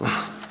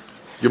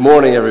Good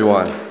morning,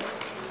 everyone.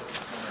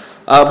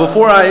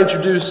 Before I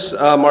introduce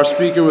our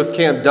speaker with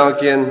Camp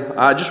Duncan,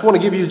 I just want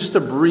to give you just a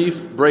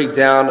brief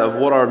breakdown of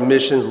what our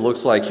missions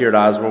looks like here at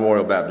Osborne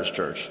Memorial Baptist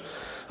Church.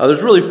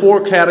 There's really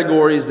four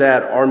categories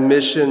that our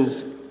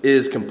missions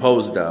is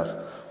composed of.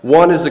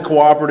 One is the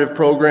cooperative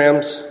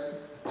programs,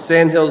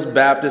 Sandhills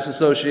Baptist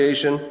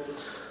Association,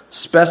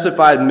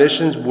 specified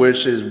missions,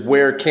 which is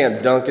where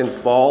Camp Duncan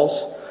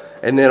falls,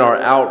 and then our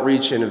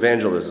outreach and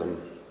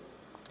evangelism.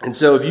 And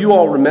so if you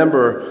all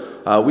remember,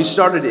 we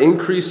started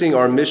increasing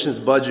our missions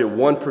budget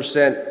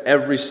 1%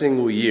 every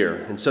single year.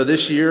 And so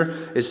this year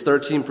is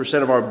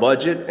 13% of our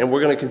budget, and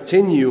we're going to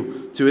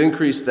continue to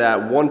increase that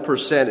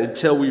 1%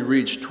 until we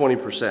reach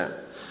 20%.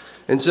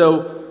 And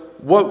so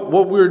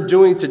what we're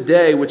doing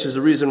today, which is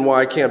the reason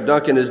why Camp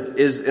Duncan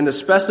is in the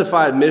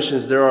specified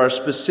missions, there are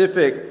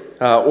specific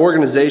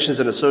organizations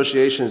and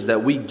associations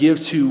that we give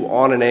to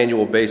on an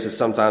annual basis,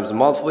 sometimes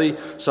monthly,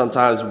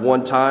 sometimes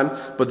one time,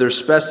 but they're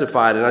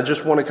specified. And I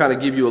just want to kind of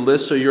give you a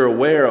list so you're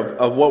aware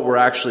of what we're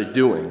actually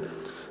doing.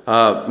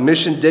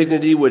 Mission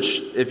Dignity,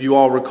 which, if you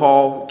all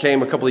recall,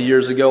 came a couple of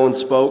years ago and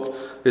spoke,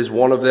 is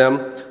one of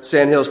them.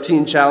 Sandhills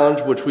Teen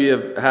Challenge, which we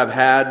have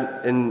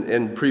had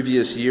in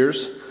previous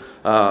years.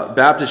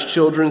 Baptist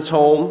Children's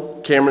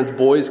Home, Cameron's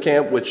Boys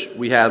Camp, which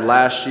we had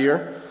last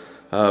year.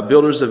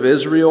 Builders of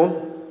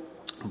Israel,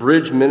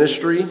 Bridge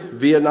Ministry,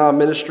 Vietnam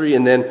Ministry,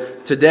 and then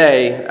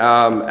today,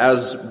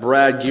 as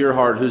Brad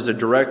Gearhart, who's the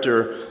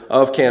director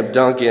of Camp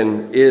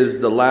Duncan, is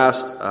the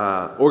last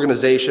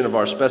organization of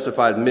our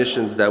specified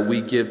missions that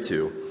we give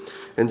to.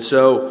 And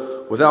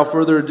so, without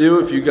further ado,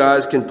 if you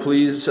guys can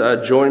please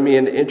join me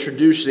in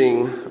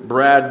introducing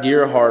Brad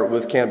Gearhart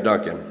with Camp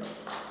Duncan.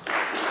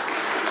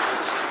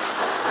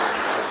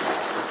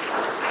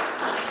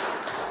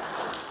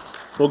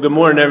 Well, good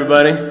morning,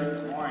 everybody.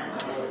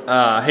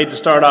 I hate to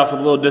start off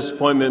with a little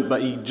disappointment,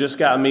 but you just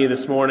got me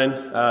this morning.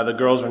 The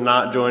girls are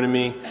not joining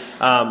me.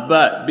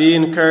 But be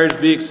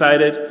encouraged, be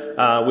excited.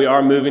 We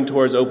are moving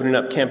towards opening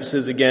up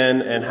campuses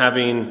again and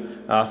having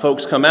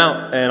folks come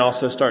out and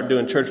also start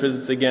doing church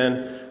visits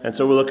again. And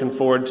so we're looking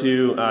forward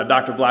to,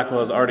 Dr.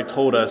 Blackwell has already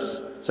told us,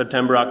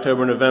 September,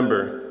 October,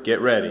 November, get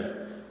ready,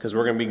 because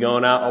we're going to be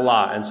going out a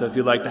lot. And so if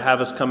you'd like to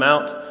have us come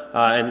out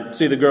and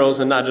see the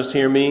girls and not just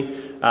hear me,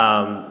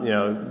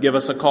 give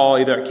us a call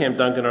either at Camp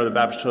Duncan or the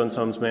Baptist Children's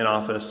Home's main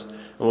office,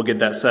 and we'll get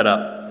that set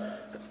up.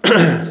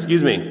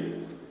 Excuse me.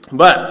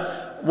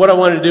 But what I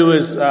wanted to do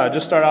is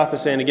just start off by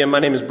saying, again, my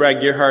name is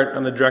Brad Gearhart.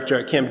 I'm the director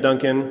at Camp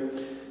Duncan.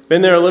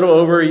 Been there a little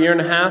over a year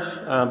and a half,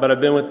 but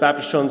I've been with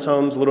Baptist Children's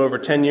Homes a little over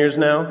 10 years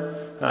now.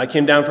 I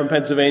came down from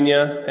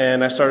Pennsylvania,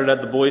 and I started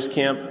at the boys'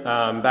 camp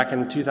back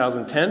in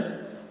 2010.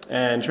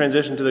 And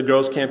transitioned to the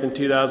girls' camp in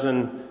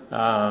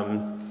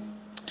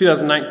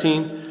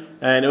 2019.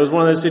 And it was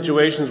one of those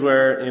situations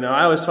where,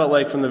 I always felt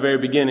like from the very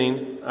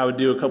beginning, I would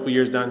do a couple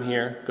years down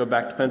here, go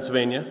back to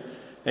Pennsylvania.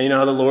 And you know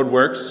how the Lord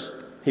works.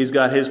 He's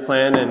got His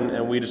plan,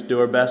 and we just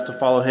do our best to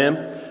follow Him.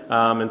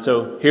 And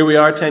so here we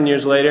are 10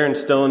 years later and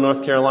still in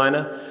North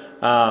Carolina.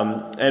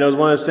 And it was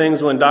one of those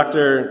things when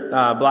Dr.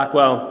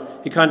 Blackwell,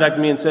 he contacted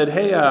me and said,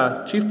 hey,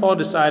 Chief Paul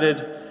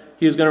decided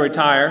he was going to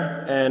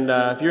retire, and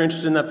if you're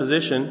interested in that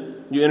position,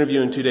 you interview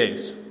in 2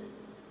 days.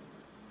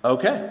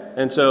 Okay.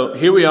 And so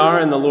here we are,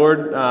 and the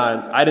Lord,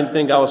 I didn't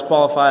think I was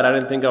qualified. I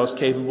didn't think I was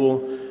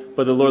capable,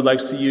 but the Lord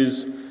likes to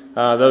use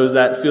those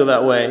that feel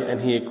that way, and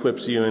He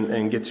equips you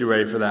and gets you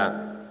ready for that.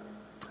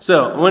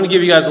 So I want to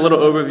give you guys a little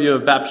overview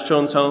of Baptist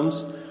Children's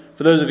Homes.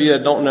 For those of you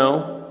that don't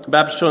know,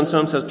 Baptist Children's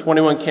Homes has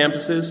 21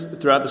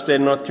 campuses throughout the state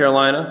of North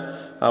Carolina.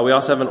 We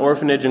also have an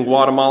orphanage in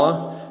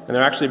Guatemala, and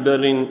they're actually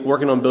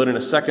working on building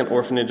a second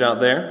orphanage out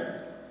there.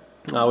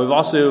 We've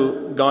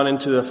also gone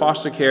into the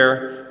foster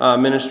care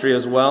ministry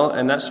as well,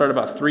 and that started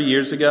about 3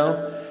 years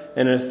ago.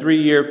 And in a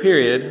 3-year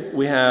period,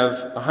 we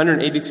have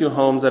 182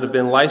 homes that have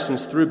been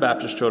licensed through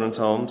Baptist Children's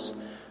Homes.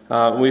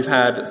 We've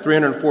had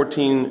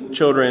 314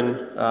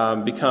 children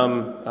gone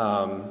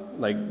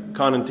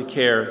into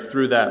care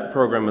through that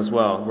program as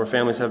well, where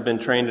families have been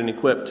trained and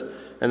equipped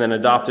and then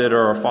adopted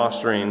or are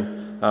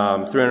fostering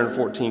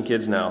 314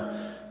 kids now.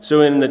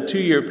 So in the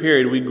 2-year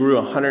period, we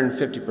grew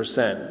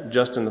 150%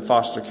 just in the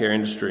foster care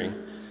industry.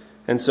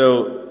 And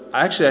so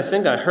I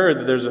think I heard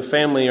that there's a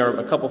family or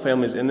a couple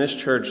families in this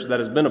church that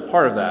has been a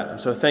part of that.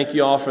 And so thank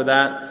you all for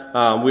that.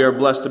 We are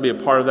blessed to be a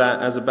part of that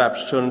as a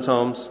Baptist Children's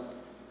Homes.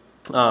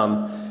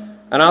 And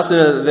also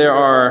know that there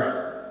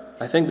are,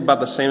 I think, about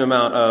the same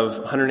amount of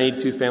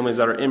 182 families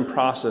that are in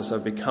process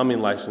of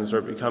becoming licensed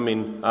or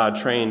becoming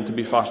trained to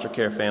be foster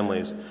care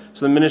families.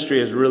 So the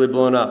ministry has really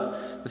blown up.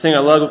 The thing I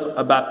love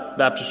about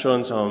Baptist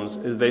Children's Homes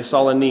is they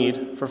saw a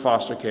need for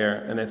foster care,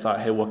 and they thought,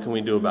 hey, what can we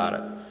do about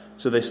it?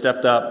 So they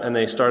stepped up, and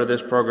they started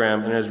this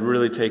program, and it has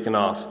really taken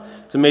off.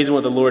 It's amazing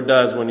what the Lord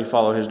does when you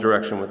follow His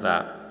direction with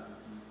that.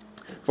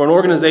 For an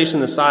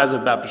organization the size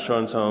of Baptist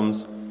Children's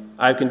Homes,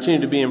 I've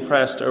continued to be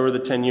impressed over the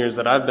 10 years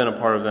that I've been a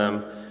part of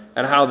them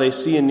at how they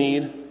see a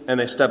need, and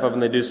they step up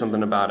and they do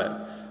something about it.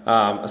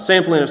 A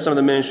sampling of some of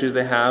the ministries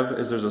they have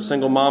is there's a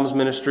single moms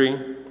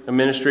ministry, a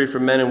ministry for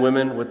men and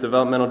women with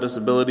developmental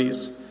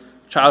disabilities,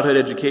 childhood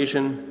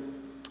education,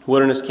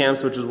 wilderness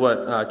camps, which is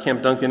what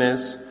Camp Duncan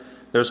is.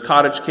 There's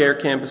cottage care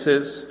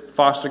campuses,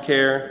 foster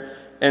care,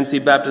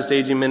 NC Baptist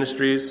Aging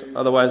Ministries,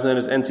 otherwise known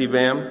as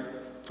NC-BAM.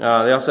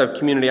 They also have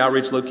community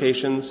outreach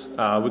locations.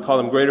 We call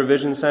them Greater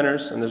Vision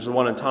Centers, and there's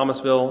one in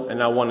Thomasville and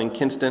now one in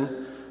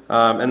Kinston.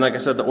 And like I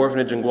said, the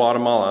orphanage in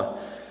Guatemala.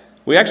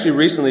 We actually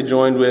recently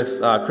joined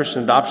with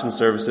Christian Adoption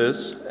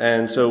Services,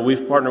 and so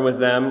we've partnered with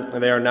them,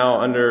 and they are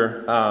now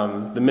under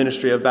the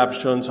ministry of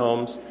Baptist Children's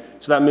Homes.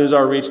 So that moves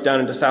our reach down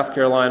into South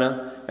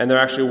Carolina, and they're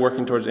actually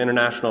working towards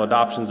international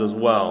adoptions as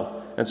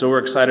well. And so we're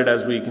excited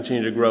as we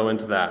continue to grow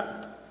into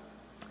that.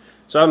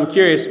 So I'm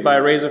curious, by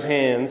a raise of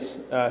hands,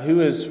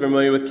 who is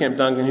familiar with Camp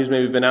Duncan, who's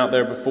maybe been out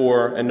there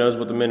before and knows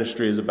what the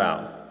ministry is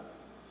about?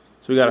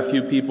 So we got a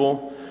few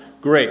people.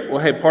 Great. Well,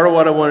 hey, part of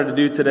what I wanted to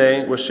do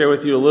today was share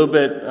with you a little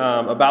bit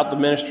about the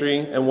ministry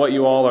and what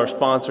you all are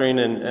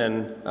sponsoring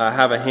and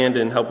have a hand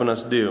in helping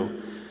us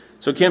do.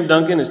 So Camp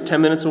Duncan is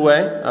 10 minutes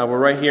away. We're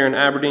right here in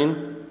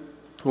Aberdeen.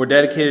 We're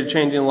dedicated to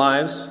changing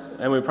lives,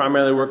 and we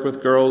primarily work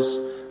with girls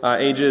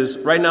ages,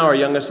 right now our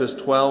youngest is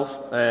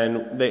 12,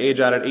 and they age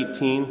out at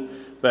 18.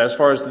 But as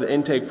far as the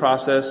intake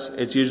process,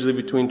 it's usually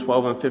between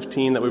 12 and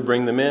 15 that we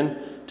bring them in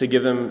to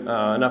give them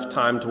enough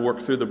time to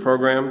work through the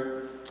program.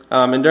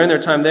 And during their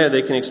time there,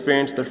 they can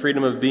experience the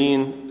freedom of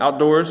being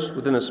outdoors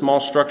within a small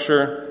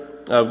structure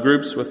of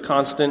groups with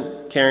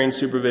constant caring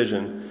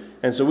supervision.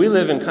 And so we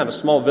live in kind of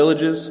small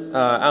villages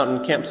out in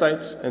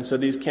campsites. And so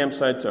these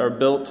campsites are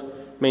built,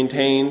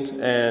 maintained,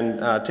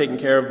 and taken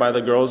care of by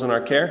the girls in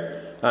our care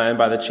and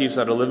by the chiefs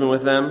that are living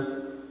with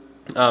them.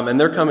 And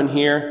they're coming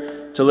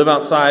here to live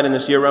outside in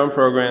this year-round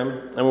program,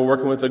 and we're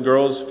working with the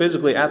girls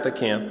physically at the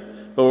camp,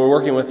 but we're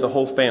working with the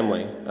whole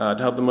family to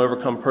help them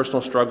overcome personal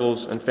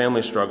struggles and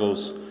family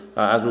struggles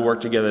as we work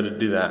together to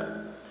do that.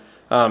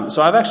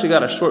 So I've actually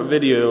got a short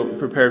video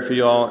prepared for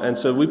you all, and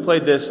so we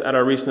played this at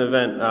our recent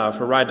event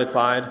for Ride to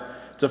Clyde.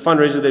 It's a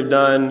fundraiser they've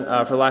done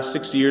for the last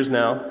 6 years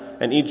now,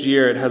 and each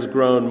year it has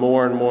grown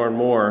more and more and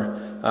more.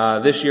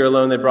 This year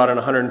alone, they brought in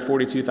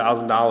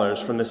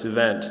 $142,000 from this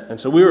event. And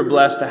so we were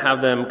blessed to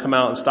have them come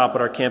out and stop at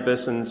our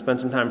campus and spend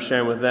some time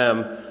sharing with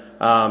them.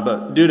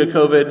 But due to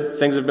COVID,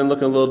 things have been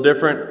looking a little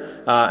different.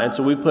 And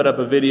so we put up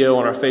a video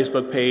on our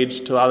Facebook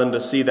page to allow them to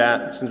see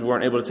that, since we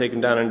weren't able to take them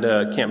down into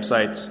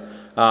campsites.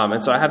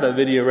 And so I have that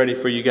video ready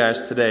for you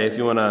guys today if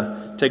you want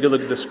to take a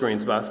look at the screen.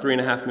 It's about a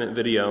 3.5-minute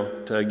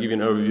video to give you an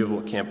overview of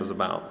what camp is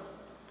about.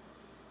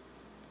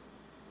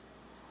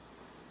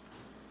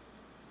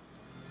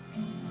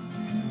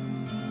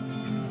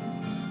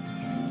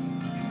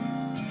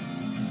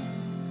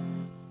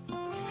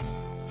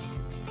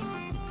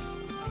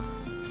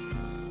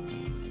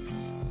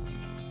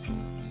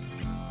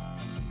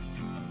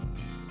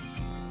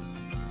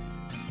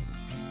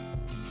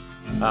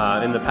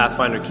 In the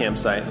Pathfinder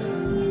campsite.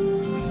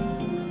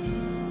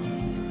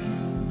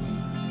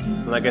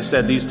 Like I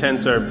said, these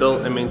tents are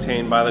built and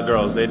maintained by the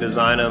girls. They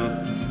design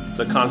them. It's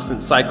a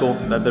constant cycle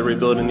that they're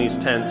rebuilding these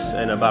tents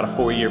in about a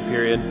 4-year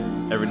period.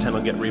 Every tent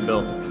will get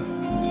rebuilt.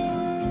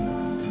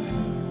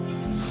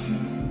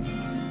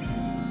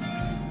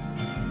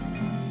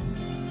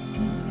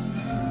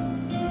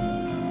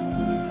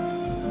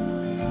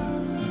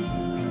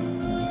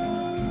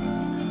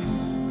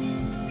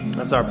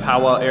 That's our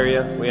powwow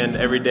area. We end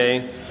every day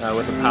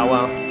with a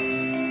powwow.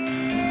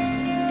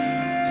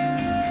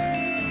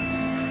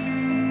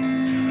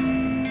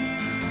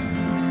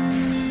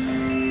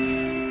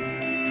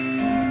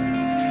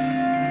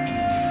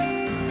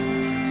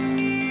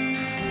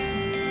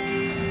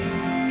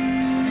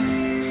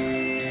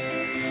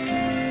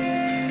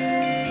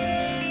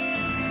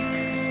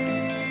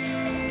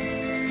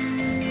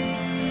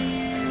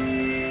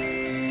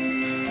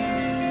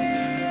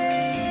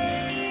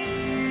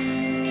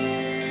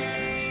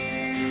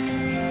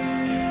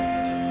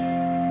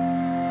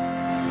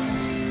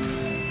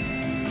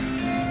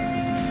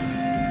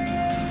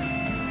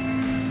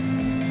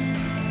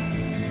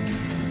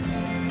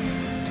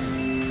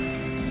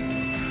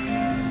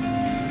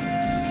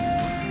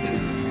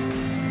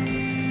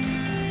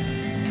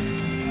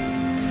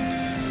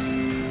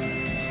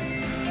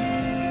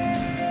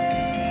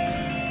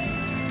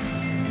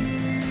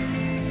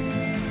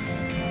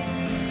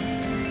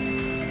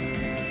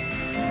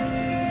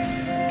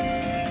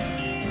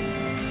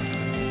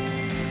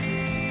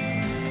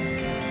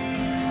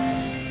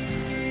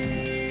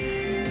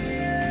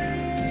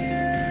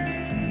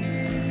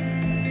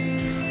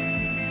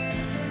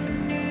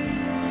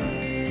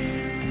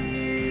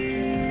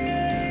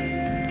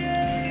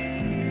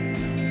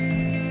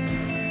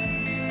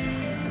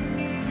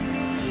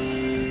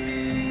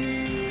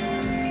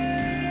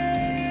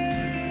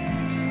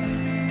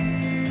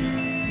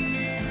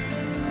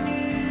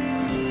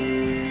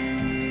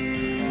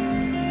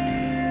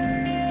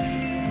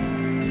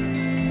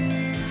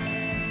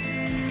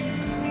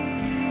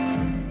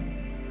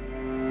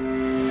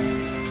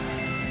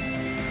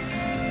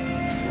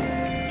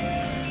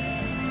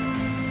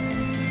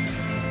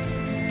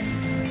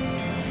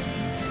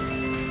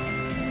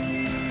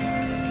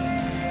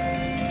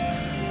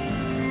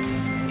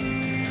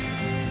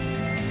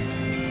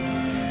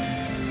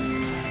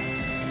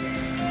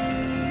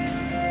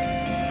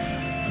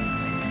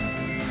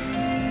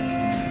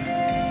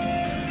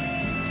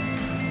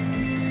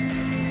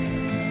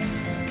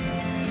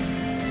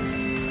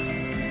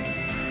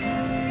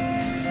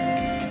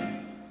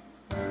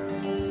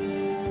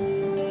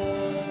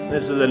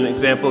 This is an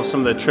example of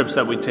some of the trips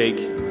that we take.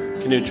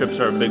 Canoe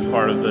trips are a big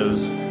part of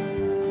those.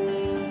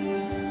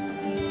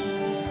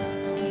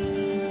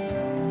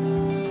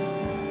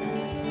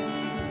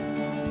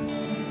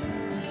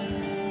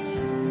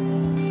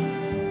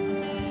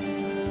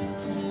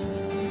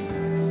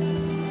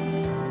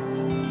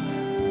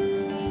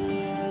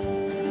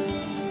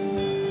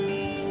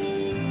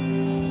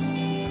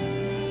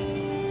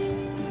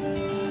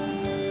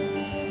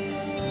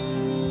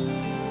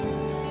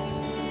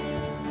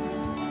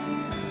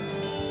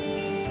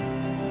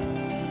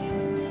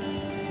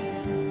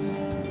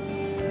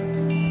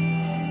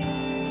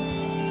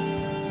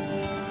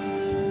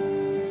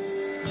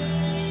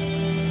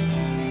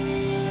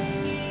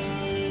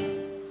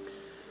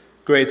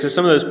 Great. So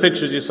some of those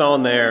pictures you saw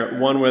in there,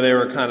 one where they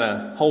were kind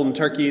of holding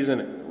turkeys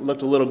and it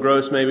looked a little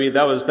gross maybe,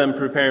 that was them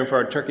preparing for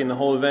our Turkey in the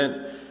Hole event.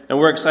 And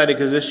we're excited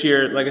because this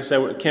year, like I said,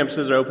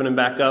 campuses are opening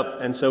back up.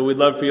 And so we'd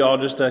love for you all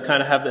just to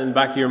kind of have that in the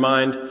back of your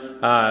mind.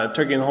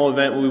 Turkey in the Hole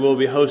event we will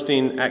be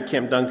hosting at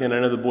Camp Duncan. I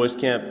know the boys'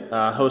 camp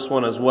hosts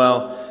one as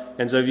well.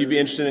 And so if you'd be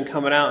interested in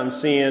coming out and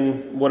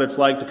seeing what it's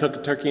like to cook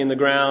a turkey in the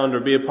ground or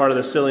be a part of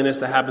the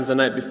silliness that happens the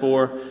night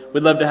before,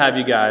 we'd love to have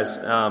you guys.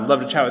 Love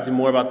to chat with you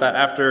more about that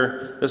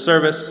after the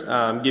service,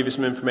 give you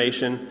some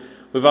information.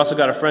 We've also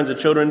got a Friends of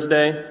Children's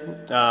Day.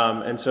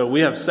 And so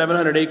we have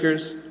 700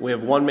 acres, we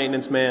have one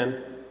maintenance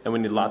man, and we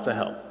need lots of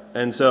help.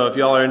 And so if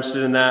y'all are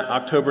interested in that,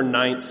 October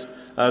 9th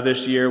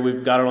this year,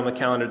 we've got it on the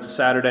calendar. It's a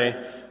Saturday.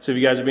 So if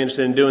you guys would be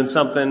interested in doing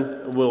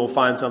something, we'll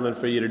find something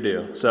for you to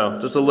do. So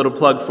just a little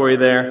plug for you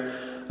there.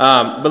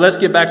 But let's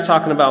get back to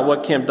talking about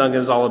what Camp Duncan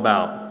is all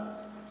about.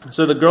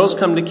 So the girls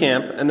come to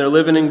camp, and they're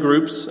living in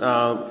groups,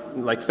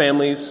 like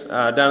families,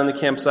 down in the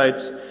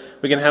campsites.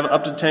 We can have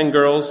up to 10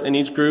 girls in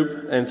each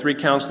group and 3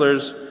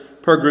 counselors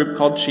per group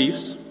called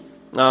chiefs.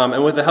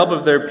 And with the help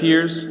of their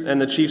peers and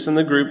the chiefs in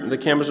the group, the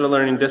campers are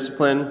learning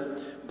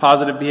discipline,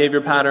 positive behavior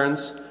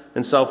patterns,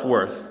 and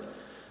self-worth.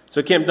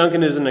 So Camp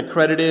Duncan is an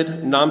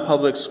accredited,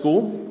 non-public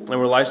school, and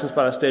we're licensed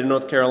by the state of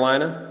North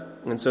Carolina.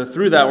 And so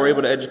through that, we're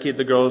able to educate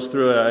the girls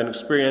through an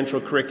experiential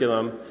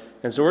curriculum.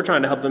 And so we're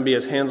trying to help them be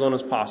as hands-on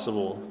as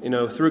possible. You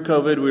know, through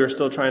COVID, we were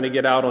still trying to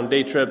get out on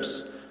day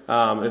trips.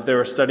 If they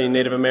were studying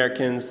Native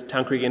Americans,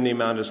 Town Creek Indian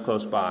Mound is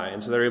close by.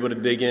 And so they're able to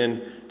dig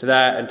in to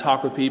that and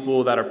talk with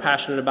people that are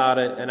passionate about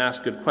it and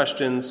ask good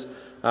questions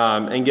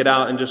and get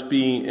out and just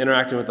be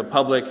interacting with the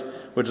public,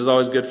 which is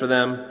always good for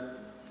them.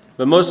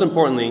 But most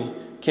importantly,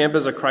 camp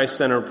is a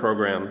Christ-centered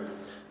program.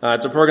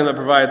 It's a program that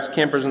provides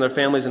campers and their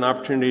families an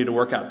opportunity to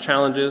work out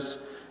challenges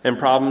and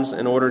problems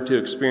in order to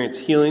experience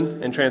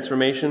healing and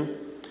transformation.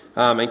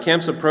 And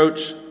camp's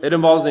approach, it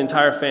involves the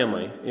entire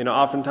family. You know,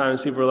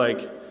 oftentimes people are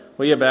like,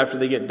 well, yeah, but after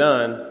they get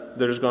done,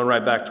 they're just going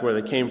right back to where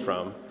they came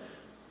from.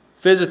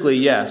 Physically,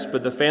 yes,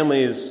 but the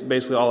family is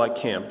basically all at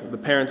camp. The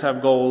parents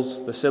have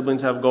goals, the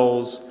siblings have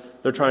goals.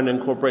 They're trying to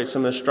incorporate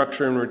some of the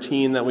structure and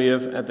routine that we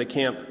have at the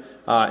camp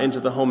into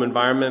the home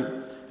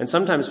environment. And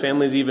sometimes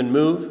families even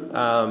move.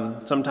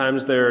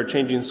 Sometimes they're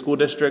changing school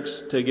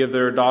districts to give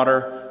their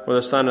daughter or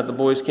their son at the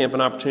boys' camp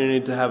an opportunity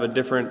to have a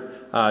different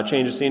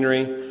change of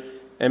scenery.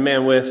 And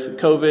man, with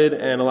COVID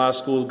and a lot of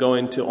schools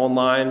going to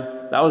online,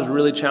 that was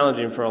really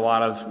challenging for a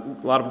lot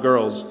of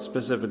girls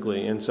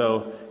specifically. And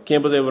so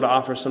camp was able to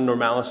offer some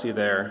normalcy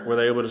there, where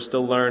they're able to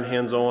still learn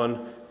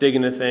hands-on, dig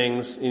into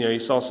things. You know, you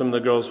saw some of the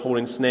girls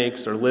holding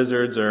snakes or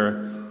lizards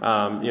or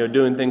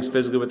doing things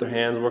physically with their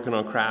hands, working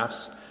on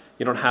crafts.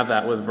 You don't have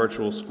that with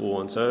virtual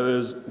school. And so it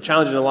was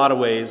challenging in a lot of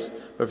ways,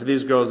 but for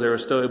these girls, they were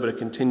still able to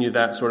continue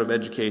that sort of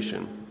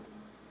education.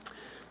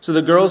 So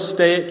the girls'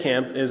 stay at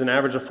camp is an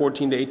average of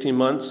 14 to 18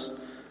 months.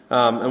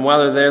 And while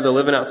they're there, they're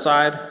living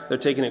outside. They're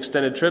taking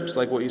extended trips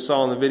like what you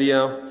saw in the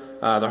video.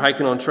 They're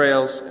hiking on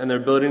trails, and they're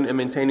building and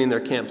maintaining their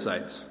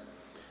campsites.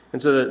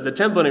 And so the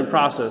tent building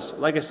process,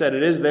 like I said,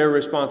 it is their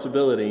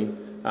responsibility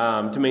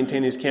to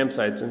maintain these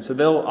campsites. And so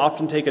they'll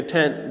often take a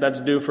tent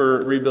that's due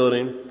for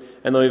rebuilding,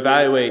 and they'll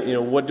evaluate,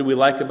 what do we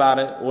like about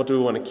it, what do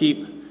we want to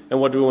keep,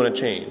 and what do we want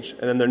to change.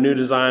 And then their new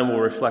design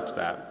will reflect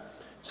that.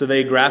 So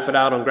they graph it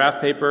out on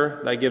graph paper.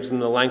 That gives them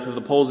the length of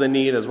the poles they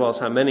need as well as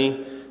how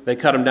many. They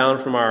cut them down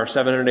from our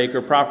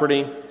 700-acre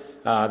property.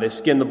 They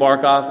skin the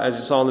bark off, as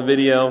you saw in the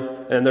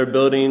video, and they're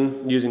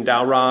building using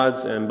dowel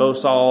rods and bow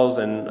saws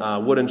and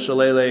wooden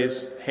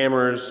shillelaghs,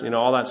 hammers,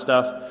 all that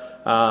stuff.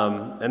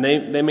 And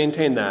they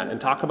maintain that and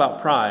talk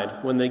about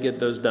pride when they get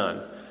those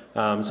done.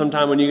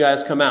 Sometime when you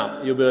guys come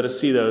out, you'll be able to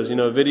see those.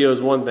 Video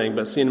is one thing,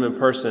 but seeing them in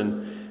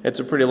person, it's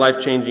a pretty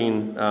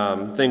life-changing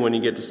thing when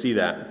you get to see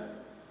that.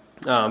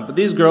 But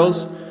these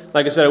girls,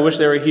 like I said, I wish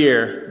they were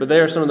here, but they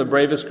are some of the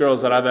bravest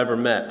girls that I've ever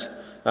met.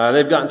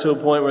 They've gotten to a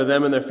point where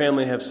them and their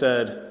family have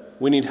said,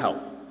 we need help.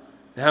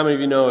 And how many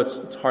of you know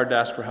it's hard to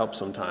ask for help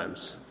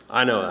sometimes?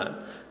 I know that.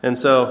 And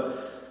so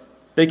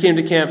they came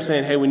to camp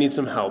saying, hey, we need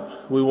some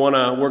help. We want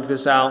to work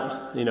this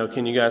out.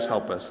 Can you guys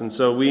help us? And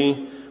so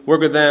we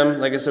work with them.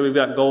 Like I said, we've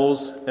got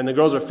goals, and the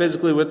girls are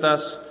physically with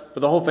us,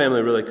 but the whole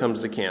family really comes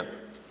to camp.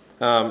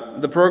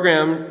 The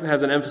program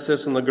has an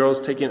emphasis on the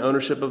girls taking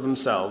ownership of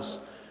themselves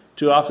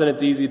Too often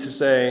it's easy to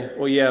say,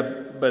 well, yeah,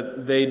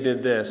 but they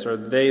did this, or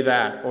they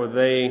that, or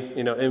they,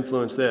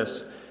 influenced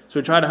this. So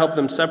we try to help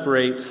them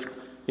separate,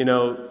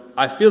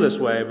 I feel this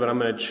way, but I'm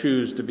going to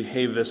choose to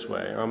behave this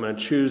way, or I'm going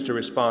to choose to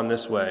respond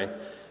this way.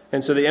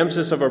 And so the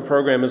emphasis of our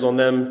program is on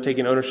them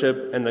taking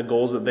ownership and the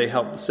goals that they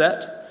help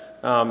set.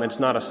 It's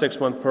not a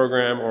 6-month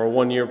program or a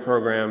 1-year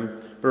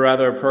program, but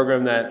rather a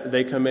program that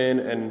they come in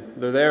and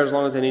they're there as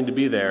long as they need to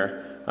be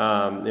there.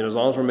 As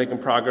long as we're making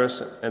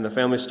progress and the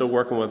family's still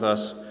working with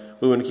us,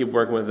 we want to keep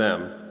working with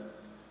them.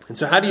 And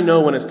so how do you know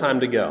when it's time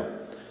to go?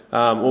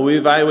 Well, we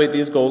evaluate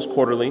these goals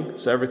quarterly.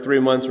 So every 3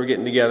 months we're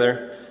getting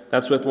together.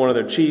 That's with one of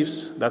their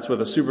chiefs. That's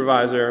with a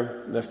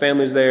supervisor. The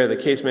family's there. The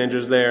case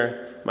manager's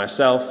there.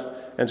 Myself.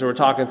 And so we're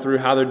talking through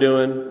how they're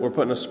doing. We're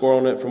putting a score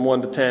on it from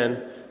 1 to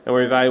 10. And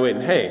we're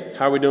evaluating, hey,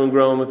 how are we doing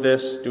growing with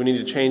this? Do we need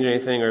to change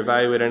anything or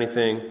evaluate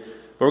anything?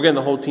 But we're getting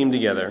the whole team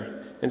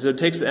together. And so it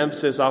takes the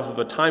emphasis off of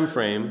a time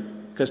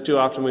frame, because too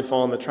often we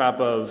fall in the trap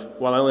of,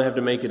 well, I only have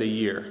to make it a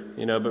year,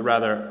 but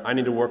rather I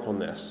need to work on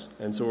this.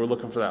 And so we're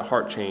looking for that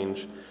heart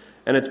change.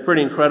 And it's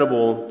pretty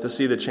incredible to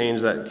see the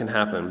change that can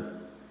happen.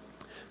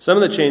 Some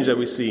of the change that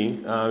we see,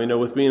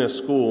 with being a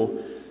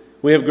school,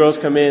 we have girls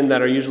come in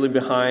that are usually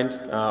behind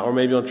or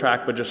maybe on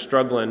track but just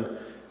struggling.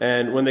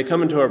 And when they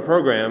come into our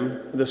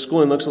program, the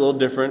schooling looks a little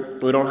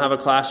different. We don't have a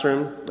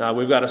classroom.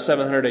 We've got a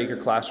 700-acre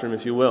classroom,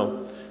 if you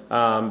will.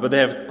 But they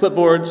have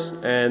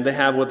clipboards, and they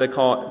have what they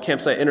call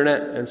campsite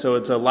internet. And so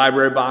it's a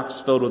library box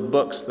filled with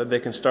books that they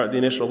can start the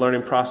initial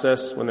learning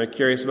process when they're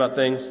curious about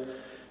things.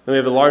 And we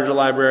have a larger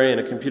library and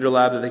a computer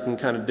lab that they can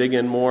kind of dig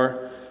in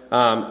more.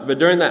 But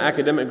during that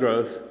academic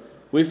growth,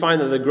 we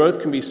find that the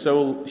growth can be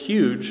so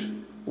huge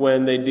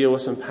when they deal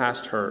with some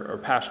past hurt or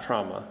past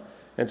trauma.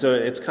 And so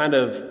it's kind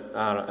of,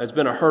 it's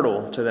been a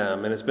hurdle to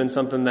them. And it's been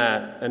something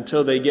that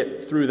until they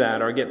get through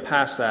that or get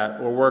past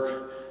that or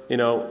work,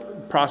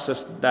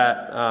 process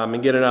that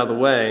and get it out of the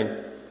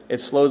way, it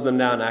slows them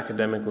down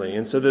academically.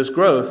 And so this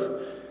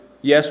growth,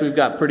 yes, we've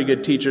got pretty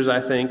good teachers, I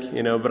think,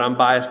 but I'm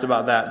biased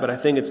about that. But I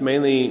think it's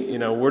mainly,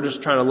 we're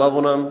just trying to love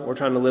on them. We're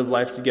trying to live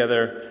life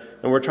together.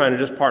 And we're trying to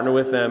just partner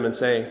with them and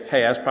say,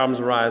 hey, as problems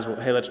arise,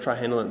 hey, let's try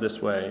handling it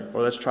this way.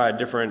 Or let's try a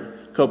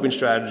different coping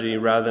strategy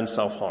rather than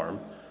self-harm.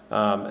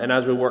 And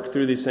as we work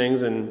through these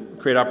things and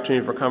create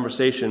opportunity for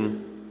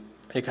conversation,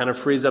 it kind of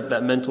frees up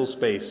that mental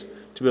space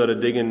to be able to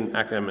dig in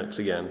academics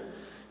again.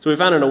 So we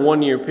found in a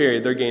 1-year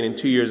period, they're gaining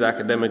 2 years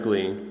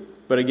academically,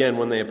 but again,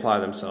 when they apply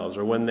themselves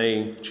or when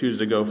they choose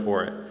to go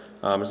for it.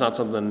 It's not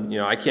something,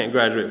 I can't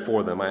graduate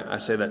for them. I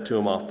say that to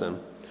them often.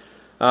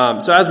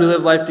 So as we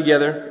live life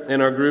together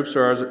in our groups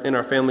or in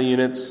our family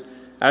units,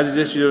 as these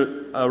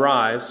issues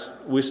arise,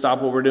 we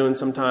stop what we're doing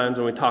sometimes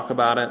and we talk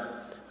about it,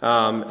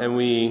 and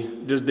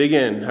we just dig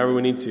in however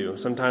we need to.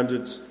 Sometimes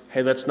it's,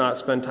 hey, let's not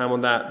spend time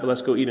on that, but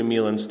let's go eat a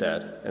meal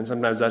instead. And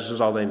sometimes that's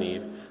just all they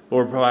need. But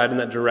we're providing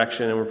that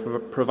direction, and we're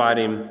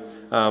providing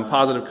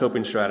positive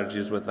coping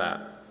strategies with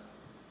that.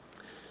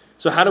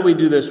 So how do we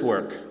do this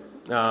work?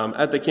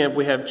 At the camp,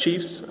 we have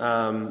chiefs.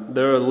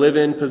 They're a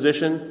live-in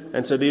position,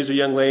 and so these are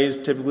young ladies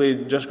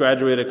typically just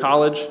graduated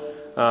college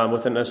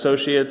with an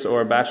associate's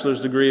or a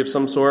bachelor's degree of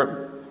some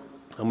sort.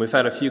 We've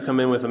had a few come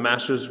in with a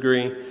master's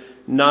degree,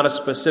 not a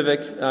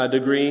specific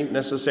degree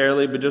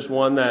necessarily, but just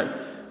one that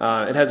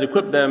it has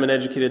equipped them and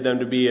educated them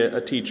to be a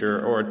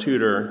teacher or a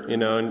tutor,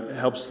 and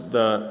help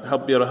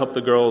be able to help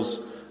the girls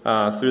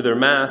through their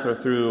math or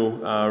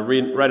through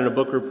writing a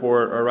book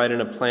report or writing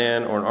a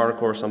plan or an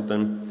article or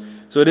something.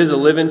 So it is a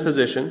live-in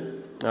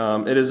position.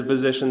 It is a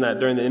position that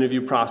during the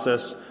interview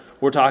process,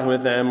 we're talking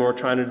with them. We're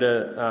trying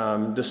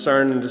to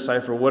discern and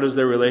decipher what does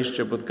their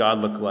relationship with God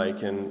look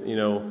like,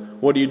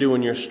 and what do you do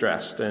when you're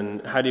stressed,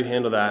 and how do you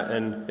handle that,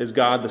 and is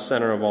God the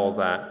center of all of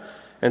that?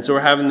 And so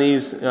we're having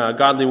these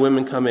godly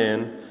women come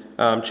in,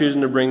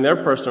 choosing to bring their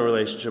personal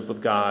relationship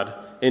with God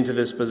into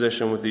this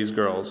position with these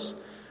girls.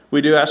 We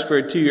do ask for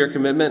a 2-year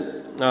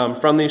commitment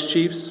from these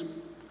chiefs,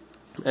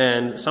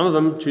 and some of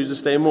them choose to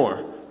stay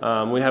more.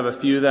 We have a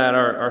few that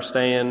are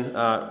staying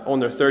on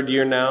their 3rd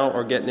year now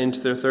or getting into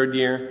their 3rd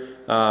year.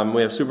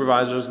 We have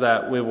supervisors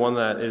we have one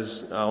that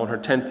is on her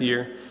 10th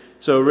year.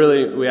 So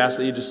really, we ask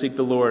that you just seek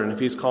the Lord, and if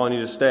He's calling you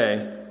to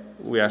stay,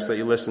 we ask that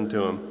you listen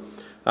to Him.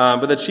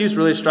 But the chiefs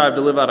really strive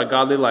to live out a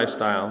godly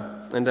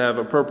lifestyle and to have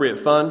appropriate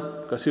fun,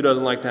 because who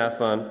doesn't like to have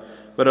fun,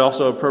 but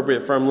also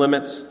appropriate firm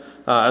limits,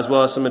 as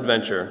well as some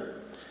adventure.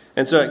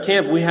 And so at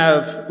camp, we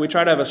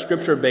try to have a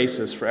scripture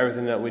basis for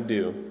everything that we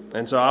do.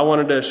 And so I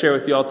wanted to share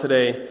with you all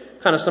today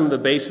kind of some of the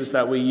basis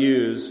that we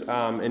use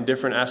in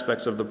different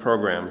aspects of the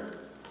program.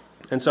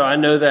 And so I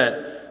know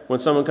that when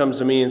someone comes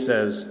to me and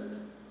says,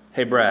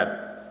 hey,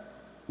 Brad,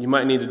 you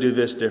might need to do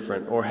this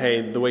different, or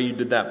hey, the way you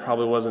did that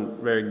probably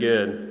wasn't very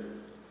good,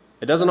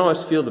 it doesn't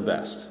always feel the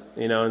best,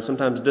 and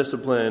sometimes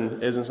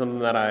discipline isn't something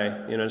that I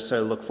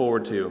necessarily look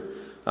forward to.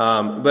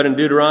 But in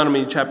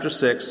Deuteronomy chapter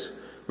 6,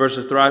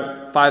 verses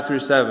 5 through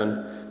 7,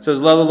 it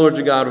says, love the Lord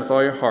your God with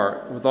all your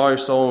heart, with all your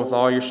soul, and with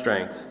all your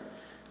strength.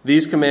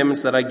 These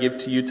commandments that I give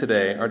to you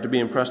today are to be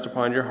impressed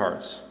upon your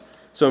hearts.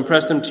 So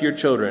impress them to your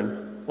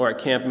children, or at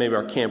camp maybe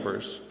our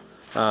campers.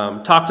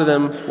 Talk to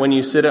them when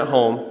you sit at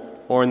home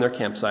or in their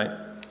campsite,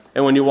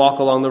 and when you walk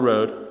along the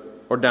road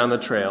or down the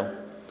trail,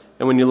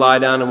 and when you lie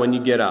down and when you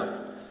get up.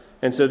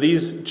 And so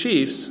these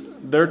chiefs,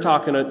 they're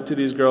talking to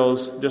these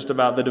girls just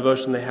about the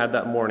devotion they had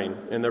that morning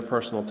in their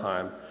personal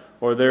time,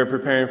 or they're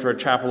preparing for a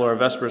chapel or a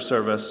Vespers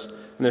service,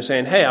 and they're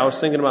saying, hey, I was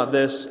thinking about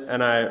this,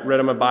 and I read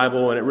in my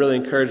Bible, and it really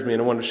encouraged me,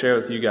 and I wanted to share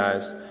it with you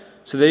guys.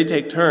 So they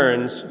take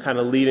turns kind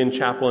of leading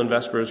chapel and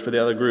Vespers for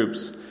the other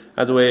groups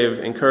as a way of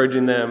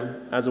encouraging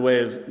them, as a way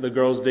of the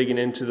girls digging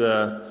into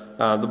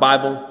the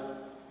Bible,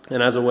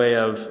 and as a way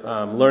of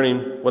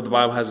learning what the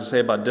Bible has to say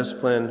about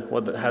discipline,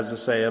 what it has to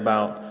say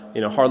about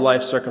hard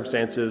life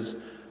circumstances,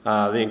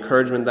 the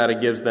encouragement that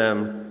it gives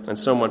them, and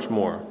so much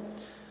more.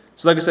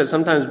 So like I said,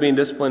 sometimes being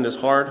disciplined is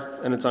hard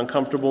and it's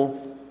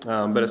uncomfortable,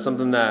 but it's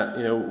something that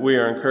we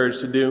are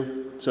encouraged to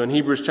do. So in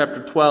Hebrews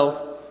chapter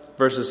 12,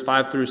 verses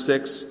 5 through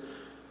 6,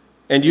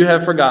 and you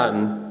have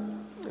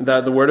forgotten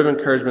that the word of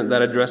encouragement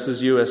that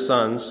addresses you as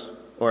sons,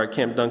 or at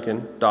Camp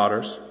Duncan,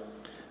 daughters.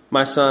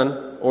 My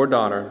son or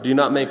daughter, do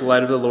not make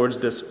light of the Lord's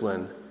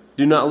discipline.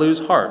 Do not lose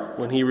heart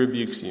when he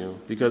rebukes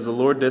you, because the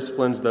Lord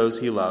disciplines those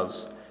he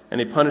loves, and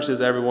he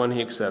punishes everyone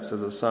he accepts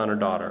as a son or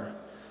daughter.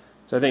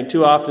 So I think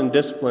too often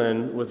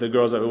discipline with the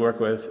girls that we work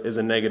with is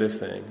a negative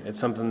thing. It's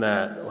something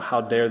that, how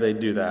dare they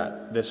do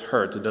that? This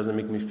hurts. It doesn't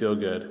make me feel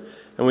good.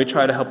 And we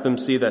try to help them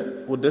see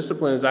that, well,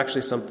 discipline is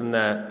actually something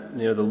that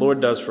the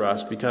Lord does for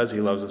us because he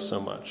loves us so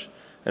much.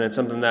 And it's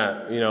something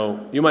that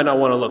you might not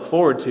want to look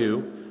forward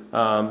to,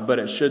 but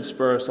it should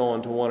spur us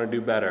on to want to do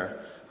better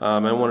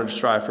and want to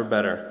strive for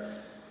better.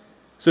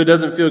 So it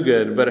doesn't feel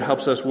good, but it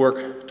helps us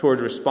work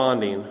towards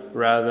responding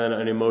rather than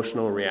an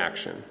emotional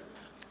reaction.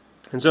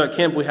 And so at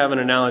camp we have an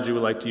analogy we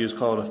like to use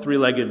called a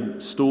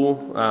three-legged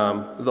stool.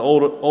 The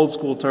old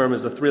school term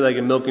is the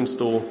three-legged milking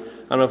stool.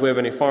 I don't know if we have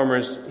any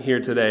farmers here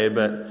today,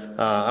 but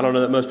I don't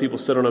know that most people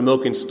sit on a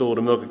milking stool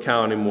to milk a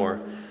cow anymore.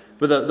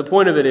 But the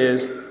point of it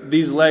is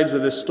these legs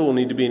of this stool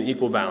need to be in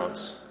equal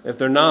balance. If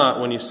they're not,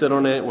 when you sit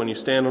on it, when you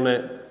stand on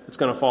it, it's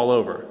going to fall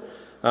over.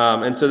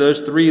 And so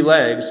those three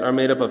legs are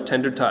made up of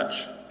tender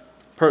touch,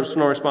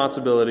 personal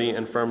responsibility,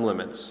 and firm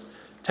limits.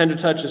 Tender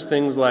touch is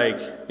things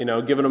like,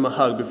 giving them a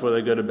hug before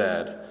they go to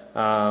bed,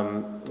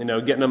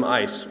 getting them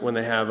ice when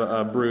they have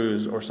a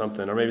bruise or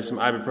something, or maybe some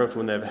ibuprofen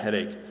when they have a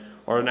headache,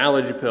 or an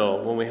allergy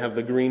pill when we have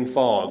the green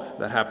fog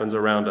that happens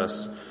around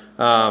us.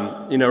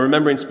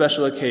 Remembering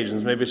special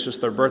occasions. Maybe it's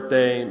just their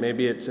birthday.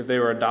 Maybe it's if they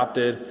were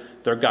adopted,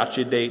 their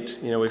gotcha date.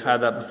 We've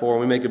had that before.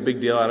 We make a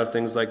big deal out of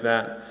things like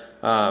that.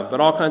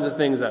 But all kinds of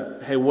things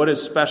that, hey, what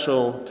is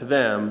special to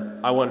them?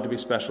 I want it to be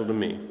special to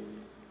me.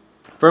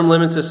 Firm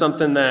limits is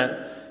something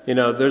that,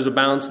 there's a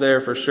balance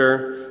there for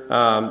sure.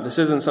 This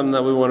isn't something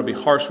that we want to be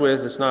harsh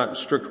with. It's not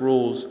strict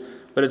rules.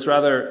 But it's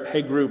rather,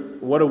 hey,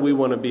 group, what do we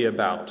want to be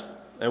about?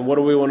 And what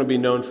do we want to be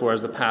known for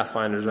as the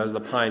pathfinders, as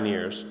the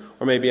pioneers,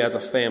 or maybe as a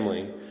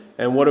family?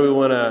 And what do we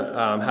want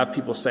to have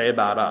people say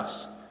about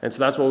us? And so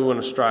that's what we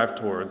want to strive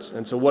towards.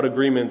 And so what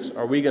agreements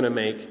are we going to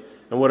make,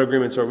 and what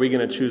agreements are we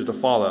going to choose to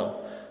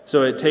follow?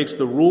 So it takes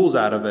the rules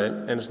out of it,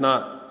 and it's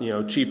not,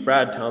 Chief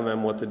Brad telling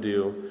them what to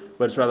do,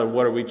 but it's rather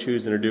what are we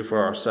choosing to do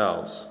for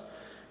ourselves.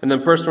 And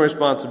then personal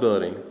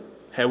responsibility.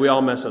 Hey, we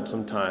all mess up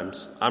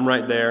sometimes. I'm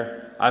right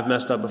there. I've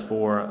messed up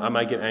before. I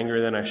might get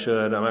angrier than I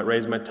should. I might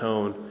raise my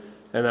tone.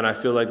 And then I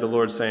feel like the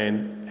Lord's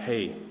saying,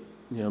 hey,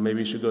 maybe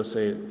you should go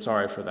say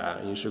sorry for that,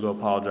 and you should go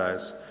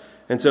apologize.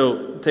 And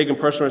so taking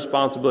personal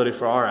responsibility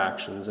for our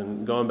actions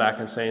and going back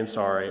and saying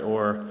sorry,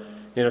 or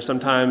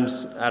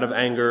sometimes out of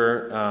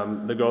anger,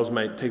 the girls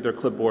might take their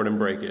clipboard and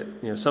break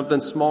it.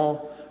 Something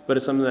small, but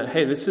it's something that,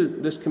 hey,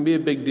 this can be a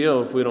big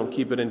deal if we don't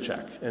keep it in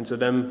check. And so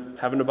them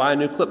having to buy a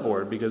new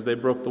clipboard because they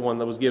broke the one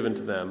that was given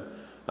to them,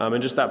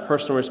 and just that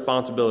personal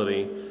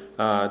responsibility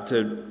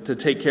to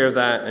take care of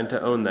that and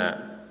to own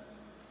that.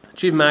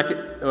 Chief Mack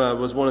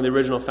was one of the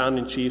original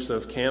founding chiefs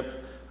of camp.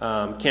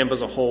 Camp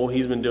as a whole,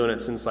 he's been doing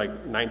it since like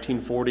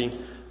 1940.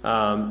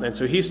 And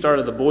so he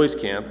started the boys'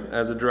 camp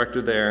as a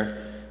director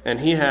there. And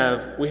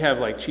we have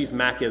like Chief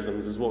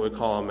Mackisms is what we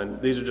call them.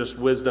 And these are just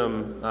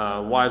wisdom,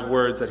 wise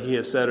words that he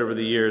has said over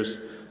the years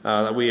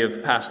that we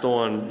have passed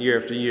on year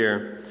after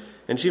year.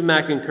 And Chief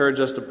Mack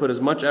encouraged us to put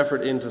as much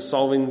effort into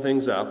solving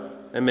things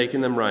up and making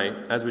them right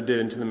as we did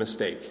into the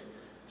mistake.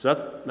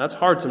 So that's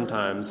hard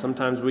sometimes.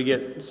 Sometimes we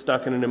get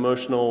stuck in an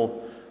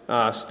emotional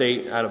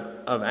state out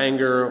of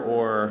anger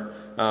or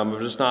of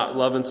just not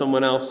loving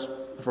someone else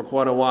for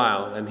quite a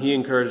while. And he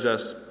encouraged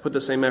us, put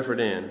the same effort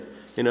in.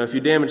 If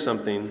you damage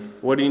something,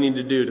 what do you need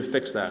to do to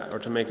fix that or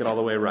to make it all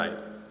the way right?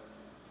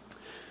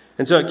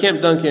 And so at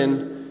Camp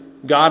Duncan,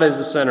 God is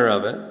the center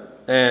of it.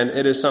 And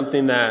it is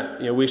something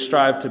that we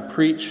strive to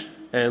preach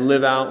and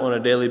live out on a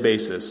daily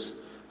basis.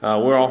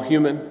 We're all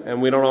human,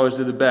 and we don't always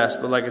do the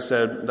best. But like I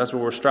said, that's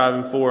what we're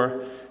striving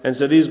for. And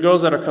so these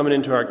girls that are coming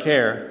into our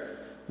care,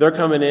 they're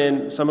coming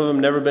in. Some of them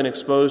never been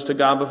exposed to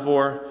God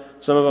before.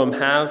 Some of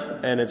them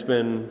have, and it's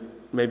been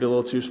maybe a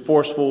little too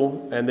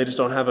forceful, and they just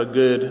don't have a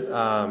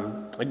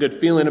good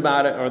feeling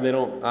about it, or they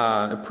don't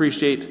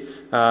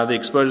appreciate the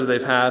exposure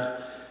they've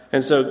had.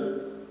 And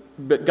so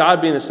But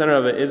God being the center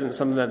of it isn't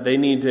something that they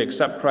need to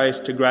accept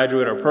Christ to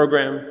graduate our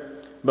program.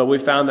 But we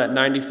found that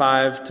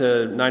 95 to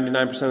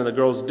 99% of the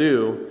girls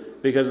do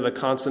because of the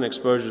constant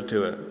exposure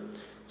to it.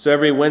 So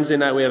every Wednesday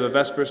night we have a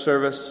Vesper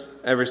service.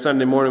 Every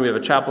Sunday morning we have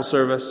a chapel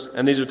service.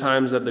 And these are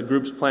times that the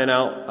groups plan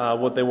out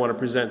what they want to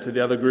present to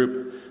the other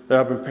group.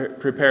 They'll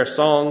prepare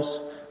songs,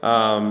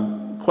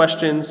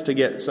 questions to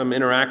get some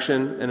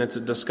interaction. And it's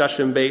a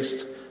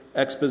discussion-based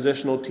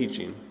expositional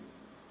teaching.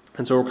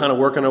 And so we're kind of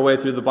working our way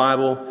through the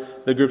Bible.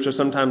 The groups are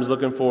sometimes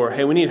looking for,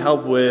 hey, we need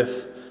help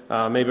with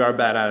maybe our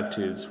bad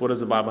attitudes. What does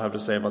the Bible have to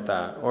say about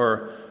that?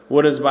 Or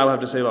what does the Bible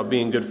have to say about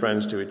being good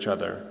friends to each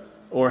other?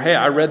 Or, hey,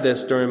 I read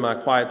this during my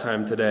quiet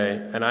time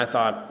today, and I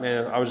thought,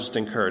 man, I was just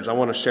encouraged. I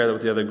want to share that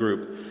with the other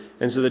group.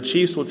 And so the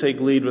chiefs will take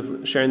lead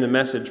with sharing the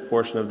message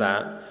portion of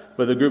that.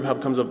 But the group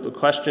comes up with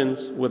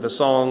questions, with the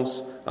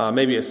songs,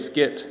 maybe a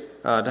skit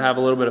to have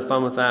a little bit of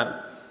fun with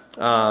that.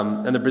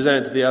 And then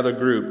present it to the other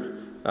group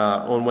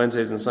on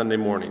Wednesdays and Sunday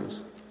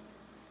mornings.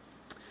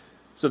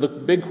 So the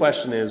big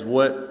question is,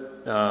 what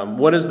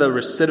is the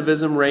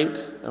recidivism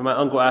rate? And my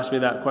uncle asked me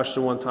that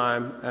question one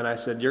time, and I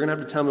said, you're going to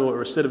have to tell me what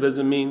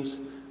recidivism means.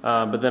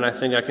 But then I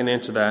think I can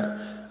answer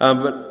that.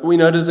 But we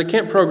know, does the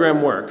camp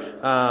program work?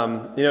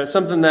 It's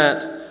something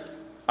that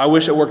I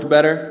wish it worked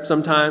better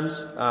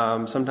sometimes.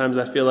 Sometimes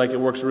I feel like it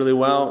works really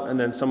well, and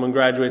then someone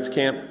graduates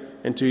camp,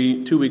 and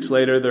 2 weeks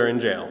later they're in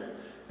jail.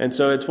 And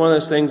so it's one of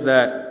those things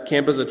that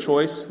camp is a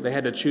choice. They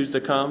had to choose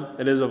to come.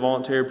 It is a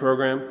voluntary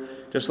program,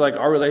 just like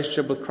our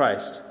relationship with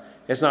Christ.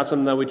 It's not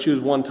something that we choose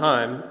one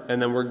time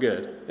and then we're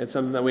good. It's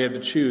something that we have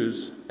to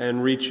choose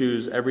and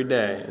re-choose every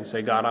day and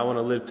say, God, I want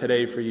to live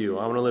today for you.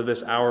 I want to live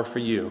this hour for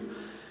you.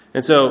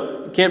 And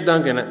so Camp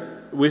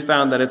Duncan, we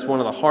found that it's one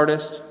of the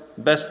hardest,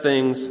 best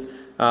things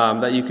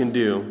that you can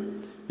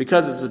do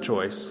because it's a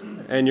choice.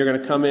 And you're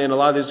going to come in, a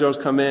lot of these girls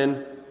come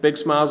in, big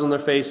smiles on their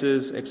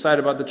faces,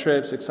 excited about the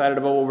trips, excited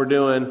about what we're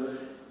doing,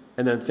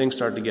 and then things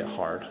start to get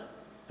hard.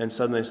 And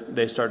suddenly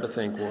they start to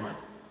think, well,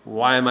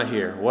 why am I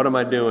here? What am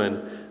I doing?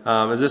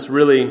 Is this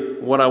really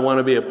what I want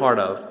to be a part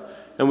of?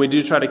 And we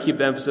do try to keep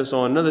the emphasis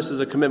on, no, this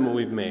is a commitment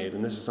we've made,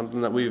 and this is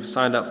something that we've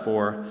signed up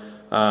for,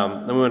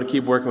 and we want to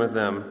keep working with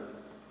them.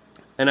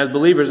 And as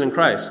believers in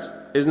Christ,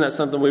 isn't that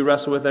something we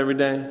wrestle with every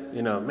day?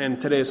 Man,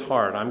 today is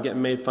hard. I'm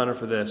getting made fun of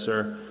for this,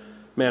 or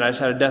man, I just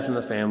had a death in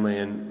the family,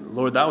 and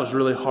Lord, that was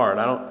really hard.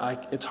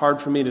 It's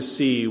hard for me to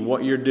see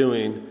what you're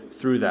doing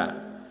through that.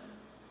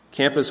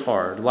 Camp is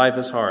hard. Life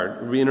is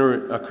hard. Being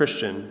a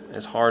Christian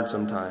is hard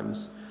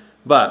sometimes.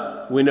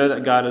 But we know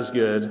that God is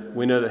good.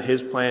 We know that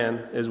His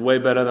plan is way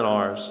better than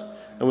ours.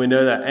 And we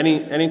know that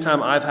any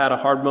time I've had a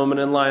hard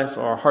moment in life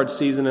or a hard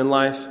season in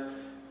life,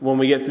 when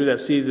we get through that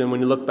season,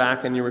 when you look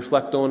back and you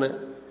reflect on it,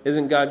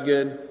 isn't God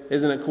good?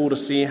 Isn't it cool to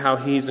see how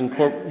He's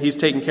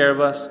taken care of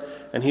us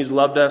and He's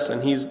loved us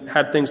and He's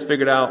had things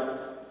figured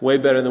out way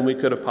better than we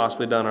could have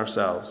possibly done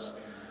ourselves?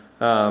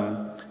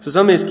 So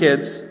some of these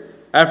kids,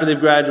 after they've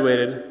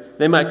graduated,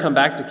 they might come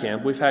back to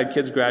camp. We've had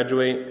kids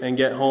graduate and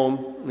get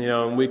home,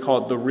 and we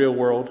call it the real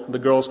world. The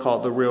girls call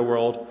it the real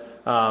world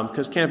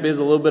because camp is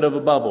a little bit of a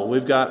bubble.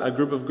 We've got a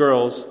group of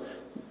girls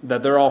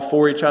that they're all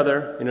for each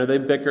other. They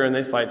bicker and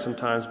they fight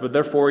sometimes, but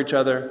they're for each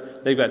other.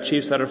 They've got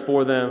chiefs that are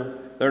for them.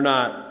 They're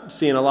not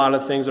seeing a lot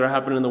of things that are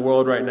happening in the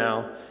world right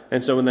now.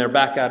 And so when they're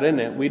back out in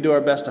it, we do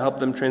our best to help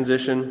them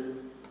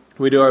transition.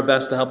 We do our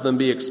best to help them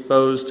be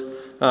exposed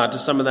to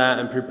some of that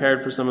and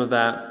prepared for some of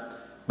that.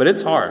 But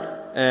it's hard.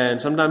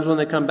 And sometimes when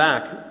they come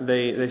back,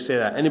 they say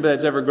that. Anybody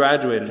that's ever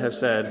graduated has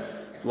said,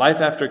 life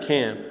after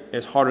camp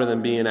is harder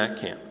than being at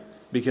camp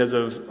because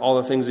of all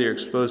the things that you're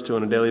exposed to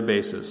on a daily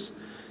basis.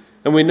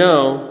 And we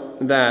know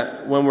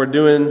that when we're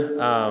doing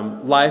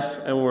life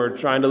and we're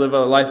trying to live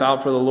a life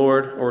out for the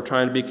Lord, or we're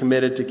trying to be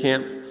committed to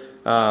camp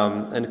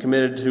and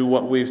committed to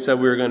what we've said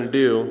we were going to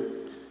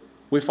do,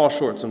 we fall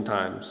short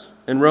sometimes.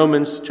 In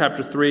Romans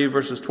chapter 3,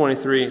 verses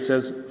 23, it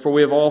says, "For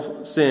we have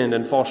all sinned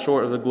and fall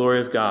short of the glory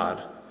of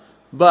God.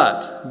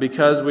 But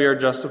because we are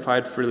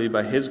justified freely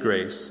by His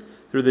grace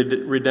through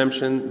the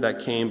redemption that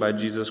came by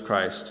Jesus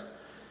Christ."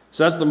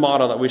 So that's the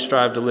model that we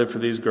strive to live for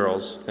these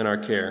girls in our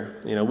care.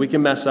 We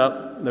can mess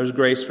up. There's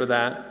grace for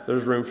that.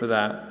 There's room for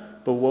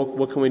that. But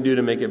what can we do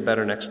to make it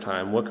better next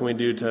time? What can we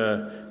do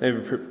to maybe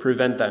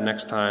prevent that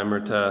next time, or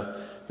to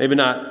maybe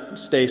not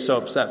stay so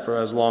upset for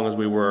as long as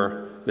we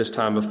were this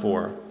time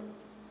before?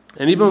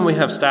 And even when we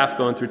have staff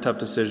going through tough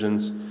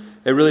decisions,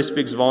 it really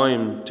speaks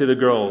volume to the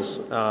girls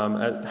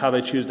at how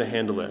they choose to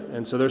handle it.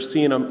 And so they're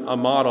seeing a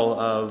model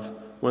of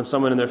when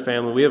someone in their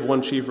family, we have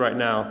one chief right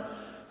now,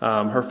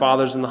 her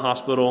father's in the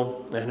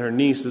hospital and her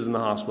niece is in the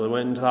hospital. They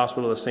went into the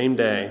hospital the same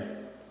day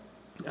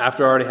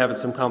after already having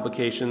some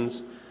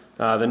complications.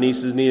 The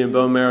niece is needing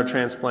bone marrow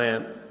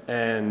transplant,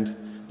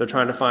 and they're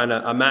trying to find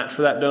a match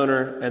for that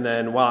donor. And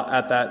then while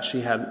at that, she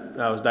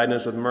was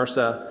diagnosed with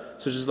MRSA.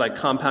 So it's just like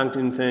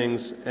compounding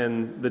things,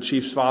 and the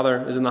chief's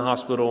father is in the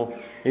hospital.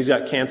 He's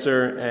got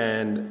cancer,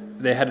 and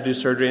they had to do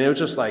surgery. And it was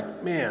just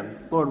like, man,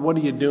 Lord, what are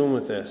you doing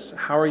with this?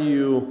 How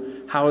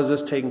is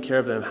this taking care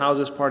of them? How is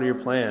this part of your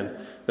plan?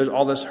 There's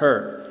all this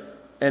hurt.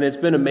 And it's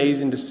been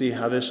amazing to see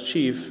how this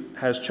chief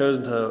has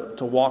chosen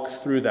to walk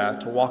through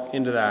that, to walk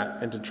into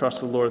that, and to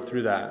trust the Lord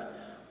through that.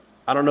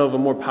 I don't know of a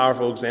more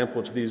powerful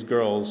example to these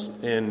girls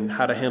in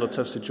how to handle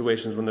tough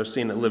situations when they're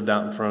seeing it lived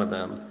out in front of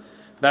them.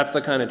 That's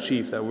the kind of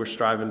chief that we're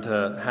striving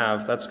to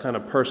have. That's the kind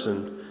of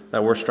person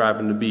that we're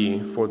striving to be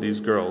for these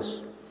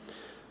girls.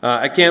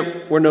 At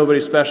camp, we're nobody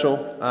special.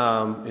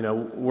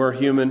 We're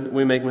human.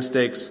 We make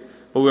mistakes.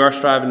 But we are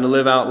striving to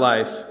live out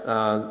life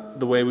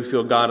the way we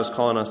feel God is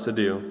calling us to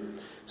do.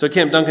 So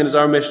Camp Duncan is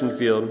our mission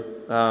field.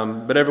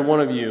 But every one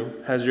of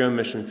you has your own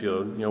mission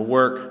field.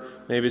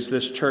 Work. Maybe it's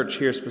this church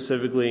here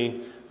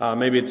specifically.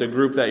 Maybe it's a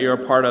group that you're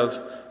a part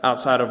of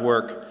outside of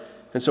work.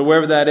 And so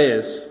wherever that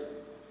is,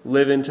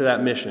 live into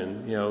that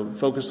mission.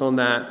 Focus on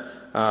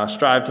that.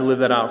 Strive to live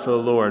that out for the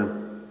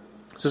Lord.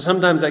 So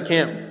sometimes at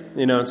camp,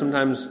 and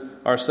sometimes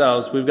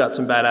ourselves, we've got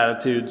some bad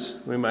attitudes.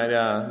 We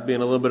might be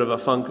in a little bit of a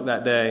funk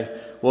that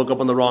day. Woke up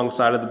on the wrong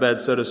side of the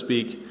bed, so to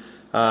speak.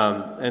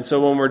 And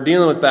so when we're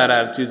dealing with bad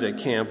attitudes at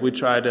camp, we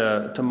try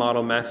to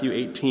model Matthew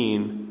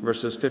 18,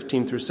 verses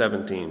 15 through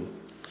 17. And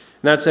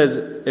that says,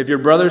 if your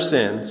brother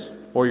sins,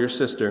 or your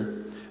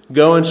sister,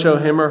 go and show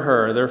him or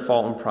her their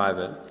fault in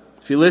private.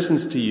 If he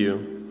listens to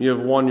you, you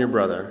have won your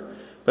brother.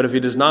 But if he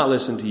does not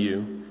listen to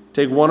you,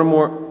 take one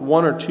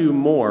or two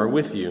more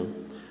with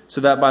you, so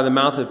that by the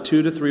mouth of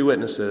 2 to 3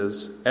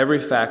 witnesses, every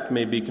fact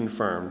may be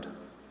confirmed.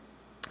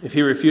 If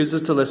he refuses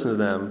to listen to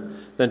them,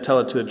 then tell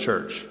it to the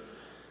church.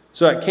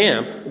 So at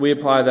camp, we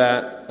apply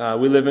that.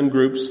 We live in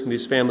groups,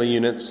 these family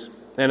units,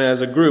 and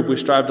as a group, we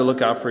strive to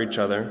look out for each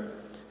other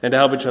and to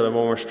help each other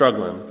when we're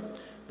struggling.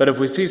 But if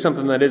we see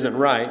something that isn't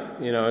right,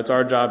 it's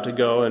our job to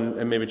go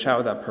and maybe chat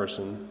with that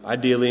person,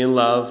 ideally in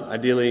love,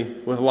 ideally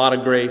with a lot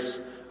of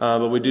grace,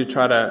 but we do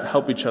try to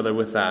help each other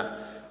with that.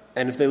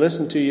 And if they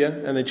listen to you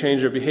and they change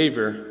their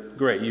behavior,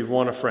 great, you've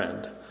won a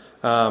friend.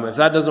 If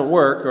that doesn't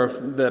work, or if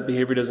that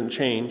behavior doesn't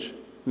change,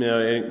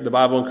 the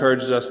Bible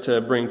encourages us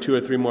to bring 2 or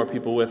 3 more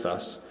people with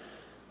us.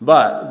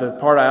 But the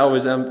part I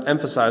always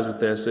emphasize with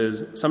this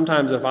is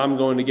sometimes if I'm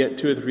going to get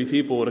 2 or 3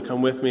 people to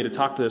come with me to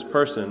talk to this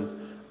person,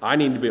 I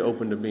need to be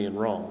open to being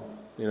wrong.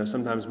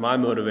 Sometimes my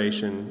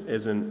motivation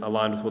isn't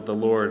aligned with what the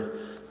Lord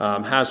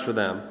has for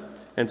them.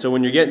 And so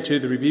when you're getting 2 or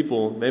 3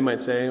 people, they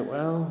might say,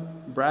 well,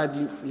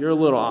 Brad, you're a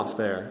little off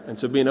there. And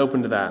so being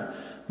open to that.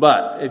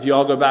 But if you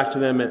all go back to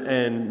them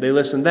and they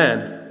listen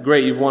then,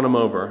 great, you've won them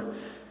over.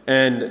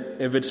 And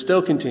if it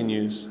still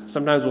continues,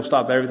 sometimes we'll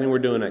stop everything we're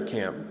doing at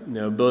camp.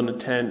 Building a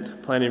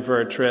tent, planning for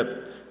a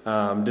trip,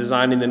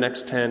 designing the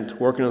next tent,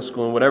 working on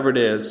school, and whatever it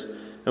is.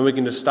 And we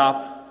can just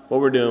stop what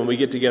we're doing. We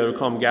get together, we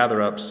call them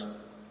gather-ups.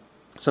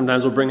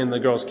 Sometimes we'll bring in the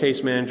girls'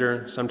 case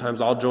manager.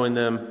 Sometimes I'll join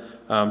them.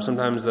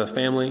 Sometimes the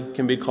family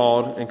can be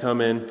called and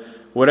come in.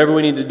 Whatever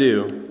we need to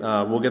do,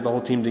 we'll get the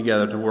whole team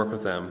together to work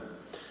with them.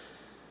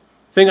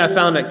 The thing I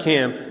found at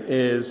camp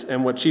is,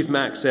 and what Chief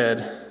Mack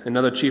said,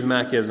 another Chief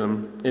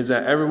Mackism, is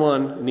that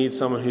everyone needs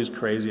someone who's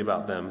crazy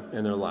about them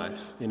in their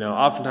life.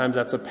 Oftentimes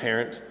that's a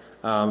parent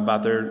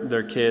about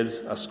their kids,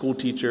 a school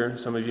teacher.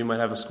 Some of you might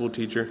have a school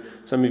teacher.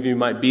 Some of you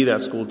might be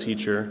that school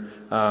teacher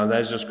that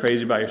is just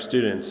crazy about your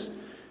students.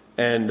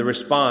 And the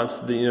response,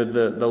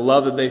 the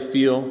love that they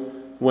feel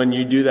when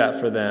you do that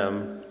for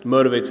them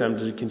motivates them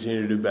to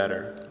continue to do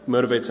better,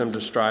 motivates them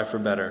to strive for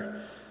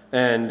better.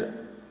 And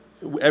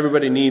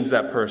everybody needs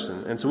that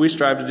person. And so we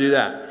strive to do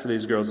that for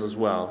these girls as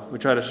well. We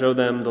try to show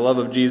them the love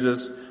of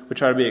Jesus. We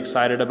try to be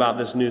excited about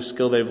this new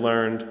skill they've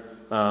learned.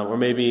 Or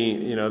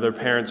maybe, their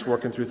parents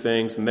working through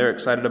things and they're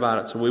excited about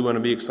it, so we want to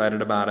be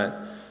excited about it.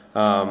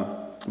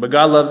 But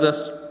God loves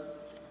us.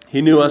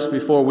 He knew us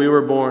before we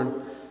were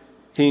born.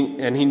 He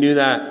knew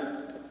that,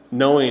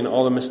 knowing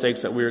all the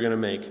mistakes that we were going to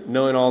make,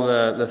 knowing all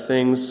the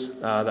things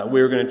that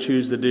we were going to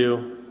choose to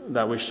do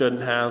that we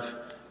shouldn't have.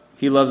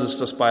 He loves us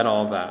despite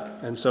all of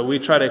that. And so we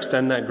try to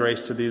extend that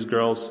grace to these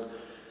girls.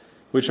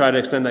 We try to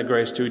extend that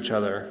grace to each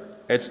other.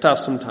 It's tough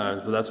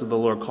sometimes, but that's what the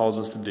Lord calls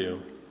us to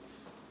do.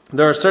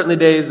 There are certainly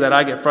days that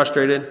I get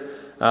frustrated,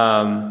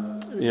 but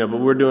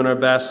we're doing our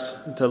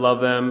best to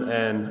love them.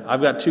 And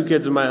I've got 2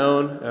 kids of my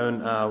own,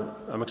 and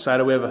I'm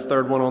excited we have a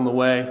 3rd one on the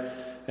way.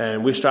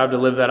 And we strive to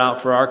live that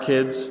out for our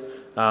kids.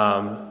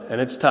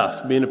 And it's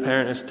tough. Being a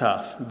parent is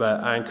tough.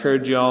 But I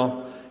encourage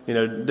y'all,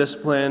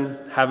 discipline,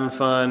 having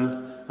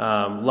fun,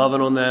 loving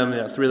on them,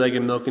 that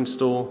 3-legged milking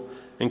stool.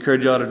 I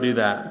encourage y'all to do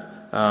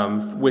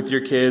that with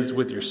your kids,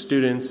 with your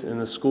students in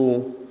the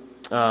school.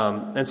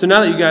 And so now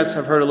that you guys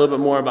have heard a little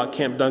bit more about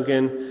Camp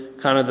Duncan,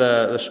 kind of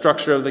the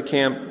structure of the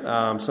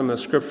camp, some of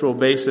the scriptural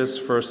basis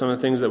for some of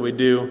the things that we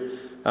do,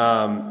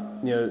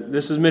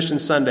 this is Mission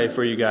Sunday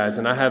for you guys,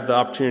 and I have the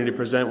opportunity to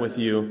present with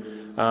you.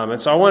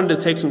 And so I wanted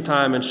to take some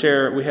time and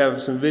share. We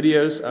have some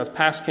videos of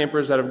past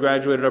campers that have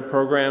graduated our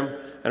program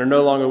and are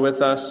no longer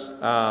with us.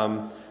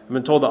 I've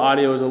been told the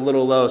audio is a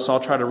little low, so I'll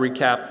try to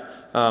recap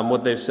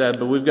what they've said.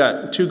 But we've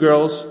got 2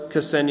 girls,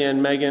 Ksenia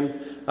and Megan,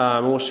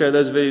 and we'll share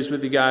those videos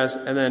with you guys.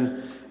 And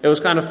then it was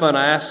kind of fun.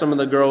 I asked some of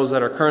the girls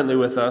that are currently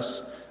with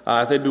us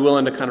if they'd be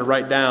willing to kind of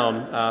write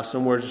down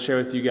some words to share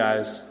with you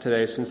guys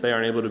today since they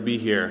aren't able to be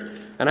here.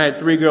 And I had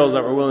 3 girls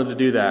that were willing to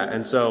do that.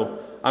 And so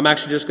I'm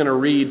actually just going to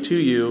read to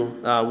you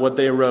what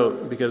they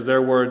wrote, because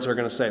their words are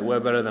going to say it way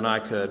better than I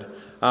could.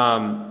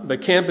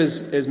 But camp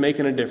is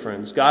making a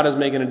difference. God is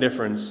making a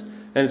difference,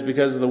 and it's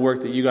because of the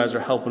work that you guys are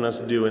helping us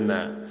do in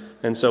that.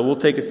 And so we'll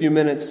take a few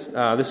minutes.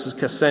 This is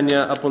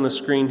Ksenia up on the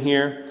screen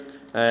here,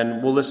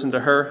 and we'll listen to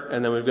her,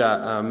 and then we've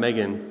got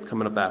Megan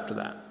coming up after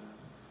that.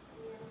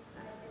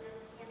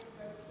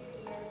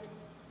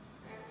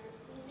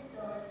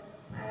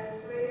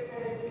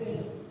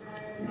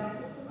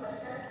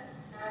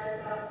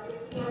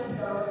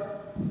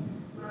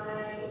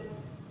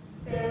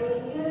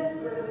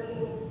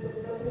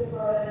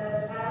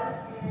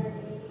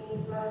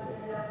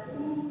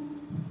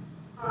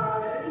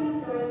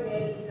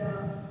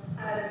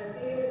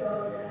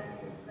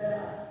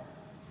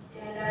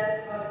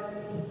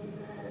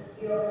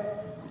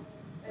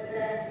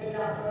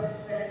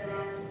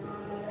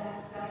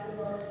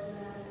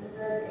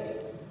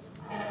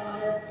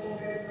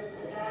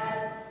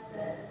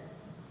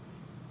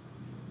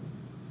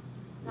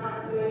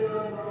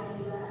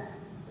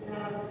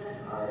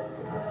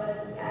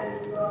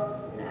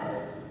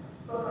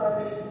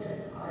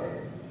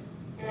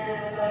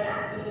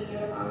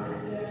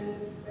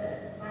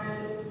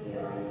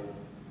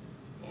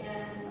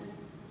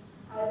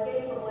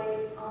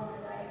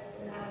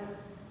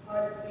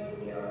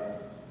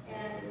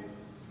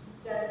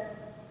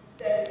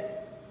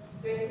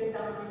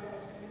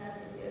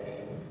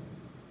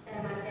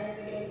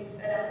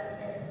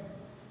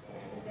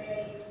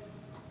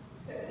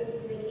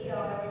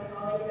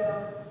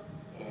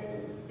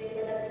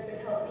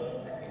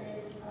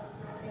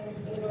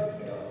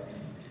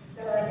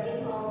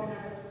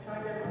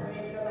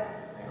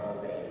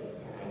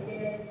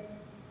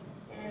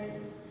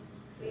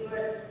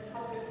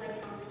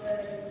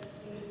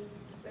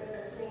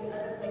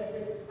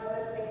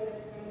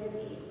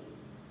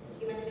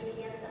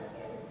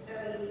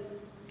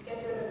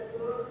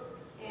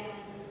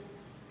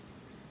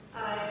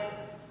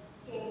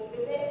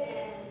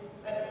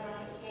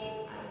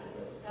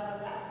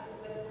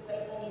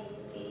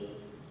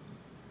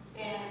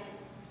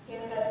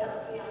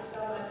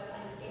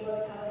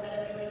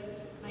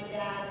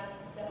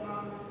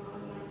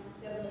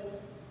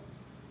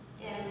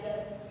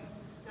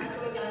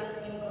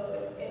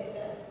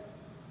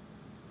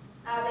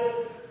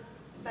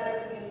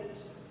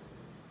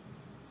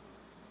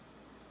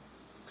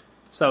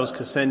 So that was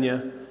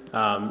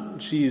Ksenia.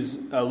 She's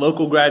a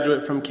local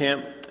graduate from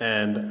camp,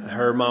 and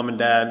her mom and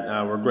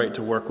dad were great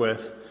to work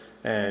with.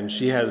 And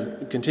she has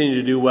continued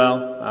to do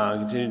well,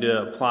 continued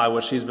to apply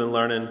what she's been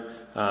learning,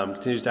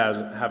 continues to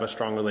have a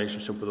strong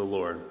relationship with the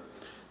Lord.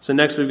 So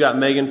next we've got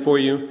Megan for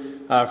you.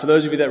 For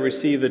those of you that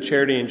received the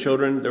Charity and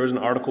Children, there was an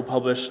article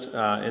published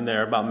in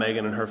there about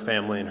Megan and her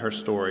family and her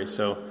story.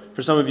 So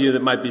for some of you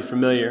that might be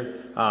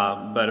familiar,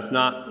 but if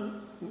not,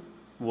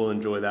 we'll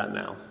enjoy that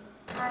now.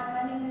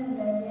 Hi, my name is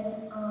Megan.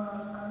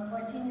 I'm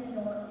 14 years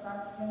old, about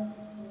to turn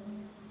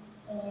 15,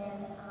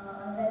 and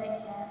I've been at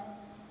camp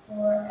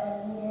for a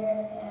year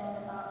and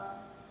about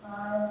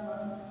 5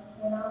 months.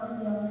 When I was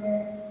younger,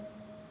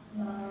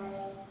 my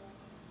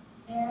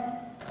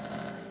parents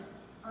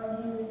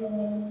argued and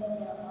they didn't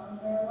get along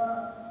very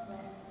well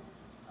when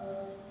I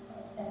was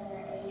 7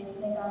 or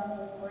 8. They got a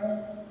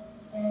divorce,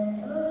 and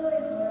it was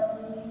really hard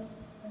on me,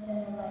 but then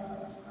it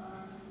was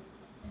fine.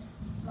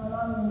 My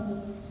mom and me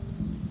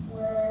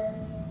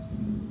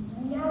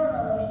we had a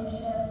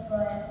relationship,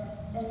 but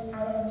then I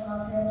didn't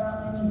talk to her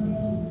about many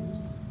things,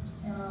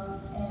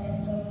 and it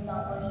slowly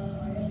got worse and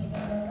worse,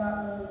 and it got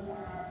really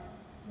bad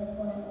to the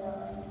point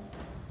where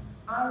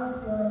I was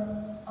feeling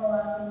a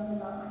lot of things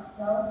about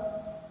myself,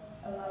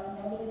 a lot of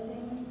negative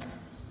things.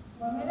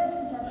 When we was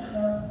protected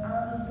them, I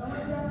was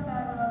going down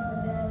that road, but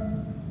then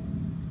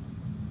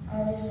I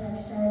just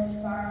started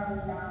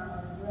spiraling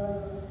down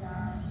really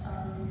fast.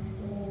 I was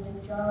getting into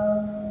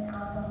drugs and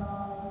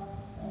alcohol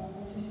and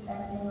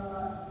disrespecting a lot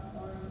of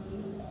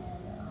authority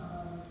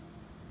and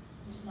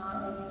just not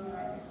making the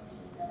right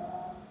decisions at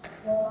all.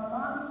 Well, my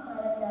mom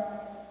decided that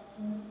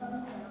I need to go to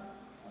camp,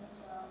 and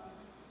so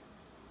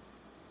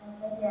I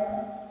said yes,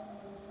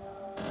 and so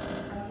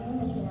I came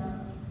to camp,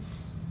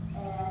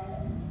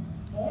 and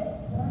it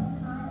was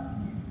time.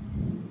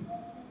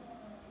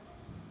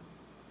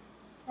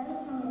 Since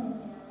coming to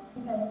camp,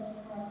 this has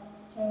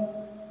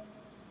changed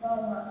so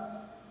much,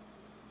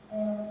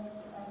 and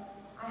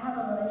I have a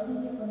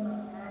relationship with my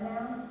dad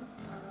now.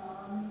 My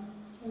mom,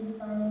 she's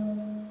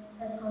finding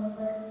her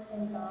comfort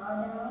in God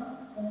now,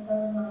 and so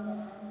is my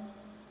dad.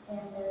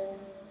 And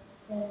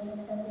they're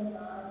accepting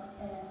God,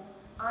 and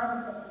I'm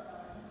accepting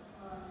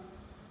God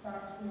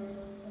last year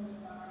in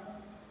July.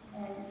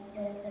 And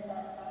they said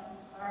that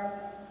inspired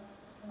me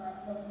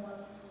to look more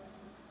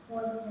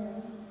towards Him.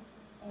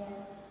 And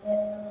it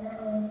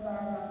apparently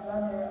inspired my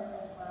brother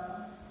as well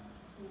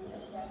to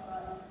accept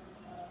God as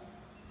themselves.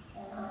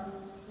 And I'm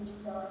just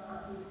so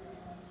happy for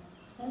him.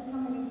 Since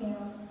coming to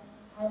camp,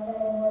 I've been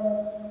able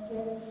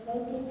to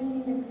they've given me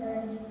the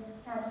courage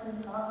to actually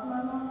talk to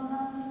my mom about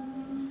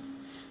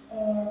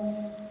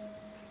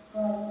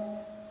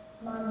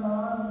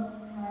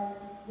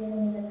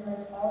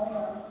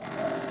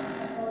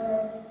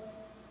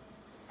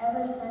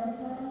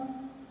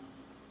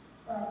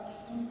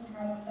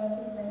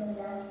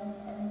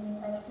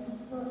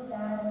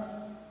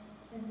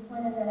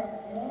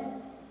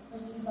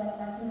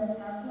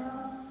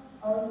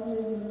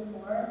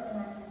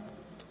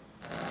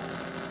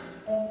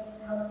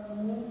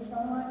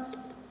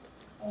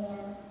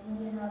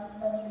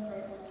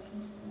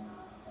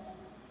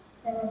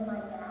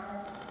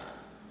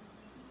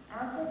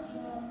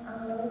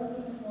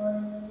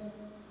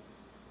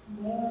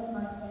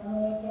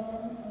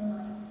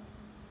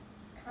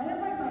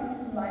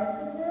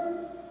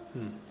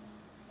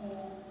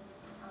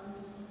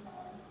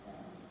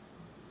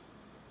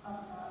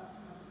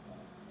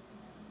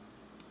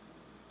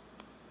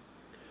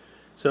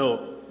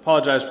So,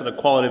 apologize for the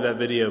quality of that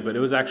video, but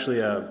it was actually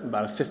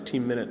about a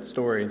 15-minute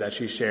story that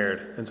she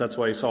shared. And so that's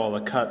why you saw all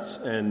the cuts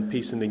and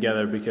piecing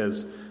together,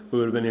 because we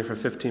would have been here for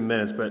 15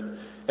 minutes. But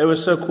it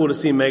was so cool to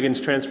see Megan's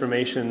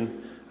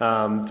transformation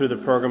through the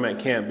program at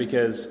camp,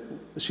 because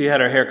she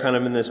had her hair kind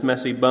of in this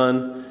messy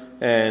bun.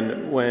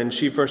 And when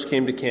she first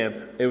came to camp,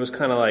 it was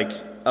kind of like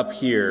up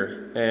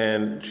here.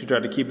 And she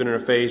tried to keep it in her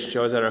face. She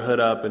always had her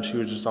hood up, and she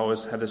was just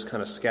always had this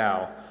kind of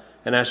scowl.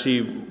 And as she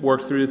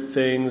worked through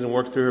things and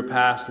worked through her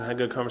past and had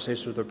good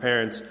conversations with her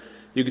parents,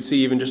 you could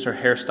see even just her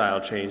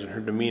hairstyle change and her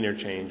demeanor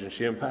change. And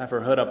she didn't have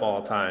her hood up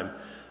all the time.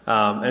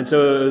 And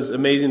so it was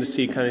amazing to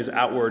see kind of these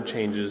outward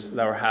changes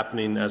that were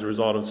happening as a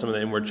result of some of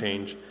the inward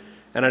change.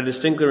 And I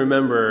distinctly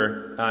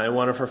remember in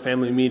one of her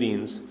family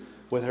meetings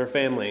with her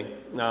family,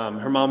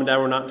 her mom and dad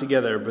were not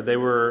together, but they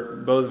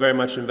were both very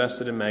much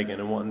invested in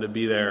Megan and wanting to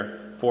be there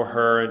for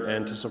her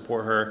and to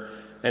support her.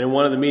 And in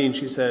one of the meetings,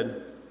 she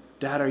said,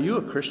 "Dad, are you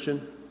a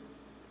Christian?"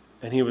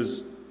 And he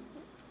was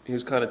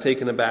kind of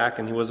taken aback,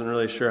 and he wasn't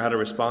really sure how to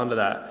respond to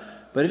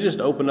that. But it just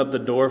opened up the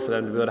door for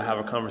them to be able to have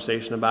a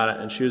conversation about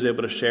it, and she was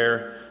able to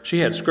share. She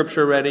had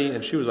scripture ready,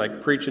 and she was like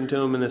preaching to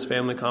him in this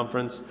family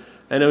conference.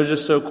 And it was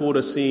just so cool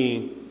to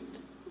see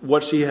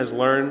what she has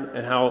learned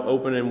and how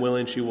open and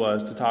willing she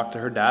was to talk to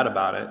her dad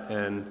about it.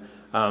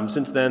 And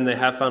since then, they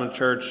have found a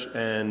church,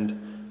 and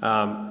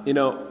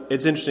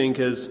it's interesting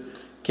because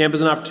camp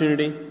is an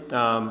opportunity.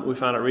 We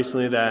found out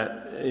recently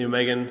that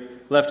Megan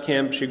left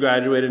camp, she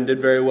graduated and did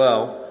very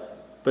well,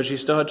 but she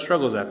still had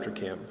struggles after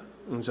camp.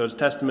 And so it's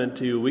testament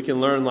to we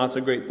can learn lots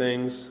of great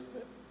things,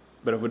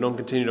 but if we don't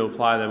continue to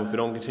apply them, if we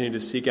don't continue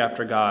to seek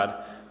after God,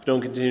 if we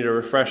don't continue to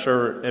refresh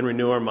and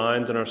renew our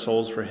minds and our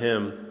souls for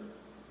Him,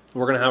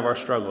 we're going to have our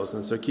struggles.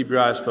 And so keep your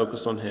eyes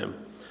focused on Him.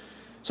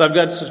 So I've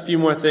got just a few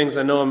more things.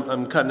 I know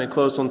I'm cutting it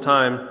close on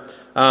time,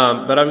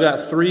 but I've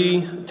got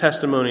 3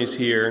 testimonies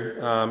here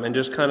and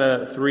just kind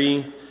of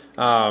 3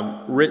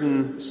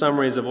 written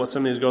summaries of what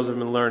some of these girls have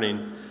been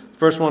learning.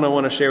 First one I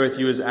want to share with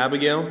you is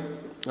Abigail.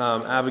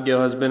 Abigail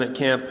has been at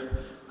camp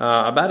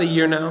about a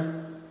year now,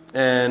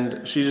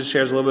 and she just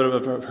shares a little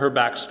bit of her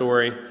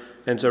backstory.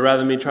 And so rather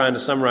than me trying to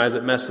summarize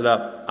it, mess it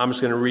up, I'm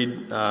just going to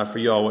read for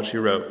you all what she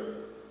wrote.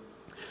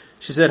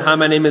 She said, "Hi,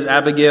 my name is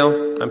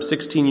Abigail. I'm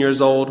 16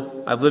 years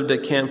old. I've lived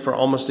at camp for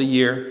almost a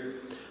year.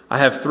 I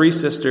have 3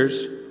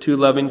 sisters, 2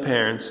 loving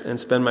parents, and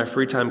spend my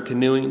free time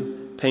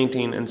canoeing,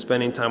 painting, and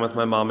spending time with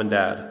my mom and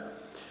dad.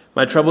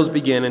 My troubles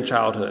began in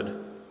childhood.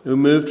 We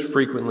moved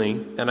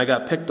frequently, and I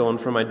got picked on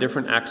for my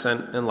different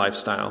accent and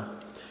lifestyle.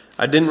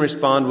 I didn't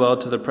respond well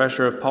to the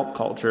pressure of pop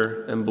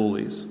culture and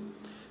bullies.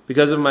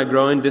 Because of my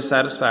growing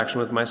dissatisfaction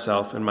with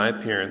myself and my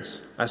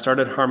appearance, I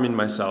started harming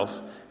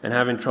myself and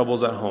having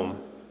troubles at home.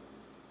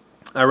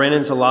 I ran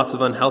into lots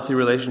of unhealthy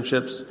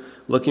relationships,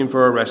 looking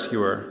for a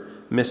rescuer,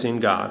 missing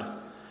God.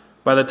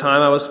 By the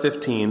time I was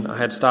 15, I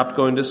had stopped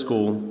going to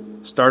school,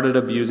 started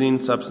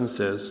abusing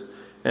substances,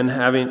 and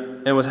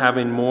was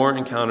having more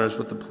encounters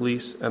with the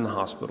police and the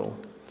hospital.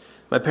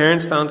 My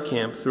parents found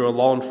camp through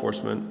law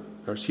enforcement,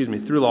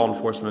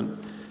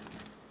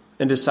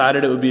 and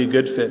decided it would be a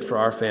good fit for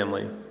our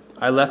family.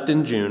 I left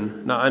in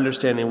June, not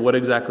understanding what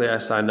exactly I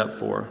signed up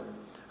for.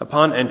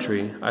 Upon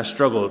entry, I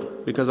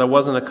struggled because I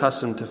wasn't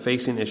accustomed to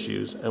facing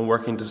issues and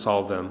working to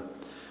solve them.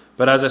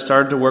 But as I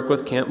started to work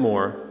with camp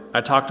more, I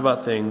talked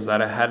about things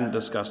that I hadn't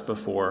discussed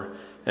before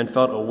and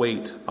felt a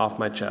weight off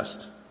my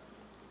chest.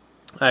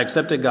 I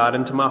accepted God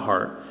into my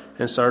heart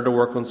and started to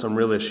work on some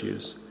real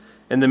issues.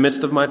 In the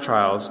midst of my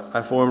trials,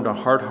 I formed a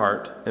hard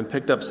heart and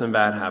picked up some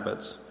bad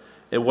habits.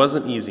 It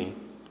wasn't easy,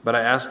 but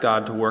I asked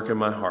God to work in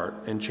my heart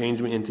and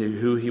change me into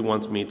who He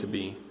wants me to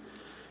be.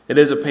 It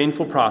is a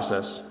painful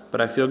process,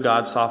 but I feel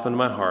God softened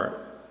my heart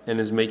and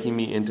is making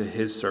me into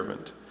His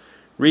servant.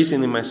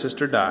 Recently, my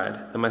sister died,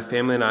 and my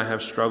family and I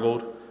have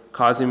struggled,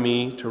 causing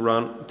me to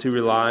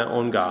rely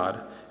on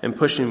God and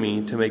pushing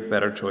me to make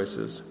better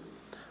choices.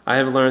 I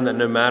have learned that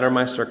no matter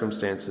my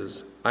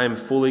circumstances, I am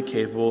fully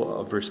capable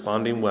of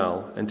responding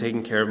well and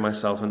taking care of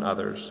myself and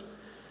others.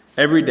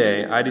 Every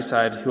day, I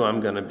decide who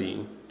I'm going to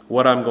be,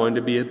 what I'm going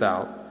to be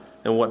about,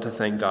 and what to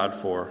thank God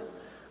for.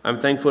 I'm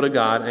thankful to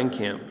God and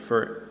camp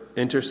for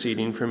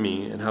interceding for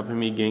me and helping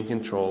me gain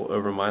control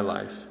over my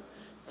life.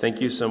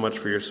 Thank you so much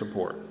for your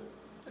support.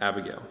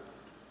 Abigail.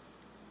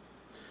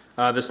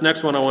 This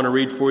next one I want to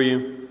read for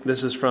you.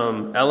 This is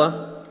from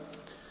Ella.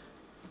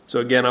 So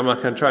again, I'm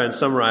not going to try and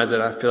summarize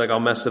it. I feel like I'll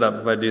mess it up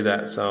if I do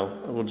that, so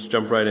we'll just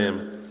jump right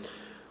in.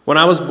 When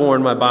I was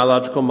born, my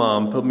biological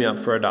mom put me up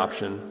for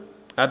adoption.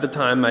 At the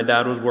time, my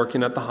dad was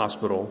working at the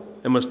hospital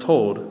and was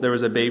told there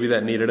was a baby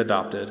that needed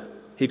adopted.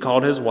 He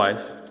called his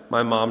wife,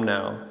 my mom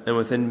now, and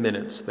within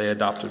minutes, they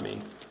adopted me.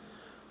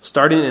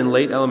 Starting in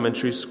late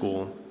elementary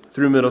school,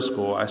 through middle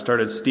school, I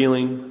started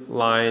stealing,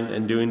 lying,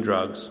 and doing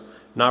drugs,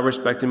 not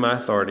respecting my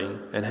authority,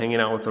 and hanging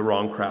out with the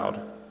wrong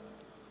crowd.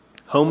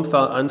 Home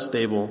felt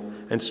unstable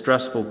and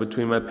stressful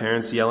between my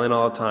parents yelling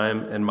all the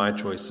time and my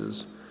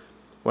choices.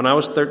 When I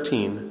was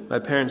 13, my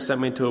parents sent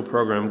me to a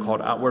program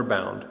called Outward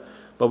Bound,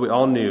 but we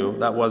all knew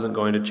that wasn't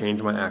going to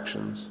change my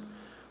actions.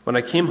 When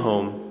I came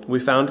home, we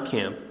found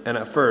camp, and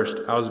at first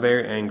I was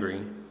very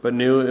angry, but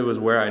knew it was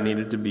where I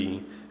needed to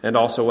be, and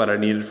also what I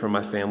needed for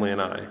my family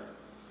and I.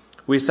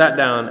 We sat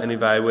down and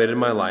evaluated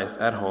my life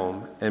at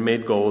home and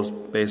made goals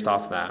based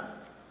off that.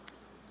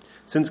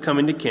 Since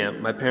coming to camp,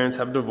 my parents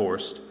have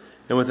divorced,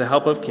 and with the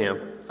help of camp,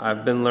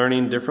 I've been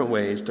learning different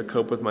ways to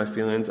cope with my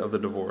feelings of the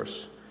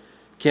divorce.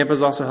 Camp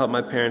has also helped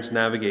my parents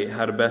navigate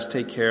how to best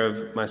take care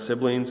of my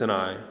siblings and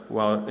I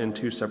while in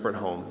 2 separate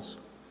homes.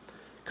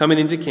 Coming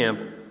into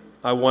camp,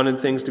 I wanted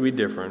things to be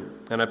different,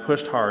 and I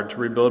pushed hard to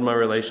rebuild my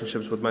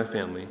relationships with my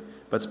family,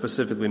 but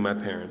specifically my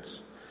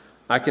parents.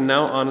 I can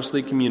now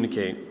honestly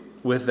communicate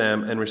with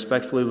them and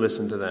respectfully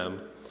listen to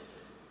them.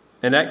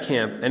 And at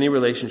camp, any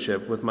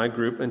relationship with my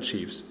group and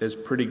chiefs is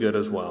pretty good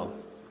as well.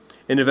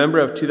 In November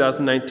of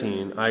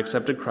 2019, I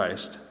accepted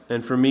Christ,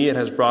 and for me it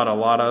has brought a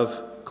lot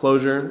of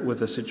closure with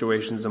the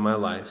situations in my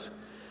life.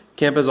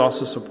 Camp has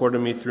also supported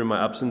me through my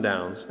ups and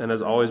downs, and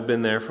has always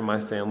been there for my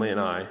family and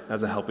I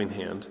as a helping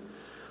hand.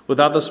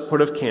 Without the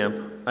support of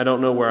camp, I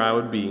don't know where I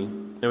would be,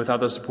 and without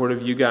the support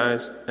of you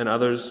guys and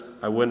others,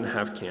 I wouldn't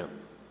have camp.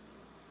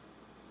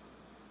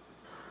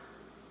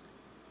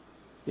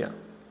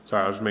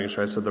 Sorry, I was just making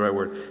sure I said the right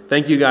word.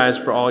 Thank you guys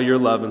for all your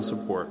love and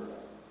support.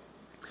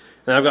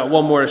 And I've got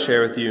one more to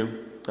share with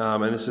you,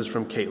 and this is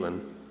from Caitlin.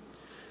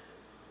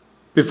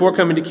 Before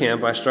coming to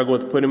camp, I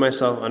struggled with putting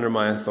myself under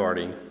my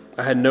authority.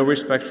 I had no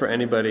respect for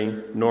anybody,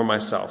 nor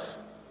myself.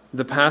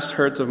 The past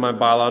hurts of my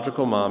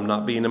biological mom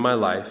not being in my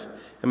life,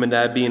 and my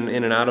dad being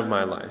in and out of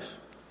my life.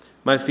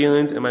 My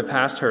feelings and my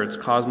past hurts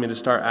caused me to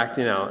start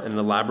acting out in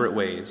elaborate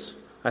ways.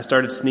 I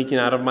started sneaking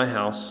out of my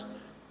house,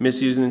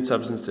 misusing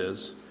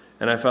substances,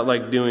 and I felt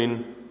like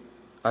doing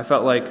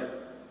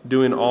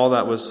all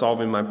that was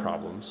solving my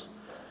problems.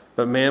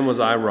 But man, was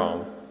I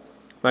wrong.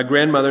 My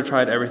grandmother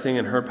tried everything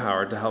in her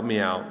power to help me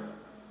out,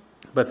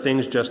 but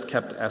things just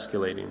kept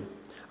escalating.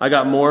 I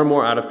got more and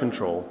more out of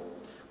control.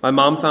 My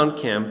mom found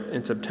camp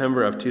in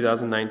September of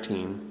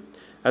 2019.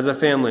 As a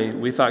family,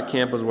 we thought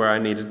camp was where I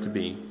needed to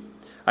be.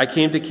 I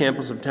came to camp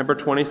on September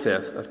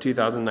 25th of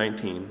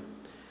 2019.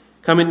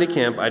 Coming to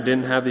camp, I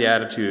didn't have the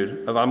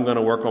attitude of I'm going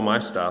to work on my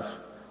stuff.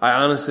 I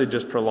honestly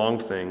just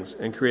prolonged things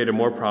and created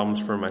more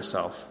problems for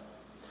myself.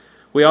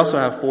 We also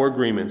have 4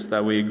 agreements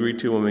that we agree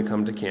to when we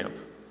come to camp.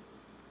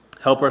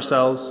 Help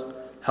ourselves,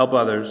 help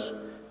others,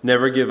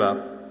 never give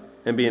up,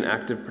 and be an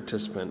active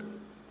participant.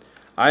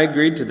 I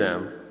agreed to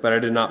them, but I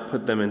did not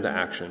put them into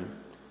action.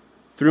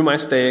 Through my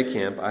stay at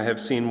camp, I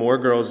have seen more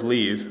girls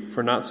leave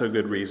for not so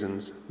good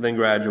reasons than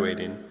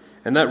graduating,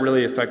 and that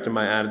really affected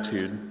my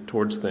attitude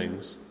towards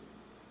things.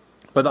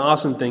 But the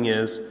awesome thing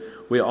is,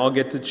 we all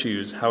get to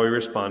choose how we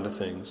respond to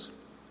things,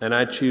 and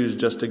I choose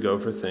just to go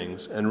for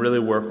things and really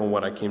work on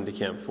what I came to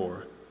camp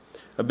for.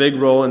 A big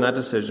role in that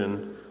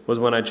decision was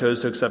when I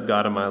chose to accept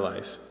God in my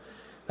life.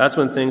 That's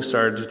when things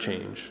started to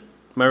change.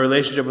 My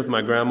relationship with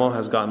my grandma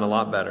has gotten a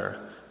lot better.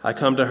 I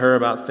come to her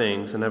about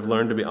things and have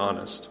learned to be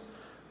honest.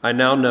 I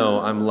now know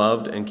I'm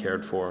loved and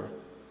cared for.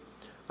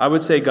 I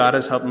would say God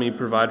has helped me and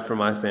provided for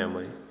my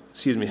family.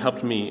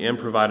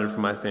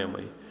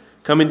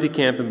 Coming to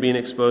camp and being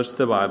exposed to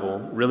the Bible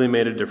really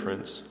made a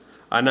difference.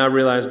 I now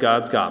realize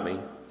God's got me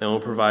and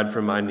will provide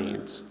for my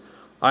needs.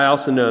 I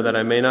also know that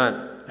I may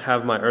not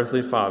have my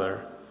earthly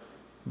father,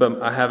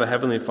 but I have a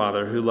heavenly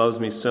Father who loves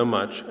me so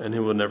much and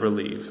who will never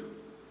leave.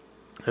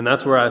 And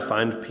that's where I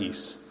find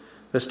peace.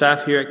 The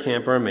staff here at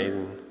camp are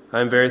amazing.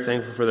 I am very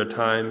thankful for their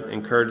time,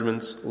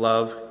 encouragements,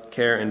 love,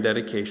 care, and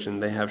dedication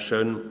they have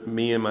shown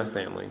me and my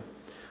family.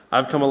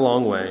 I've come a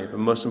long way, but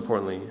most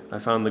importantly, I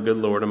found the good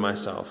Lord in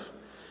myself.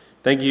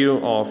 Thank you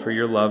all for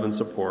your love and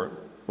support.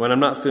 When I'm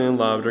not feeling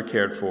loved or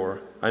cared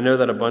for, I know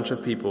that a bunch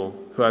of people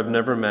who I've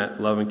never met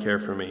love and care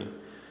for me.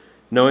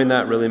 Knowing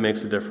that really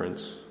makes a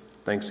difference.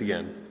 Thanks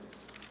again.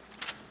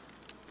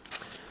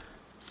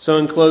 So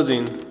in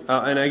closing,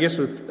 and I guess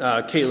with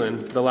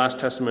Caitlin, the last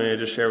testimony I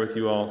just shared with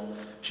you all,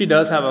 she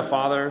does have a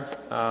father,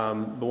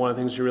 but one of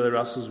the things she really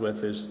wrestles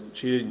with is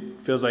she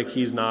feels like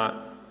he's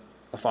not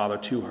a father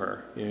to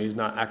her. He's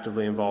not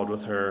actively involved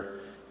with her.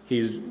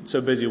 He's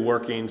so busy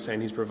working,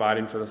 saying he's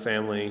providing for the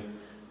family,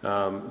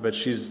 but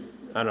she's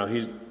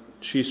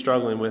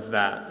struggling with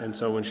that. And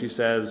so when she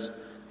says,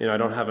 I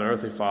don't have an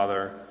earthly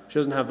father, she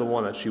doesn't have the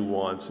one that she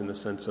wants, in the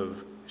sense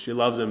of she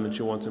loves him and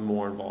she wants him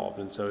more involved.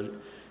 And so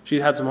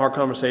she had some hard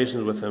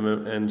conversations with him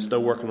and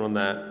still working on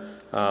that.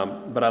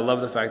 But I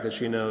love the fact that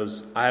she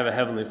knows I have a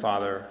heavenly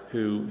Father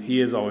who he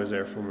is always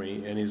there for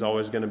me, and he's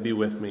always going to be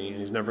with me, and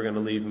he's never going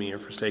to leave me or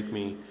forsake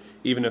me,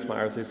 even if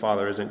my earthly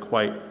father isn't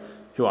quite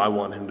who I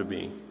want him to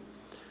be.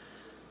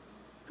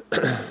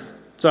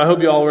 So I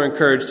hope you all were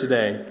encouraged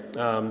today.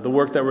 The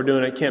work that we're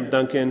doing at Camp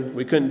Duncan,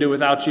 we couldn't do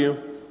without you.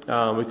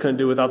 We couldn't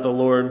do without the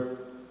Lord.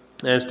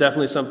 And it's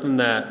definitely something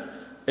that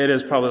it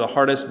is probably the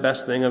hardest,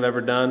 best thing I've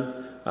ever done.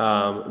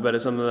 But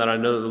it's something that I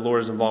know that the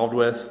Lord is involved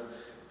with.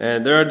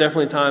 And there are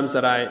definitely times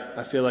that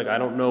I feel like I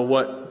don't know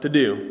what to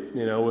do,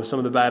 with some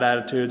of the bad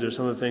attitudes or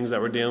some of the things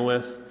that we're dealing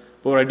with.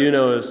 But what I do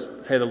know is,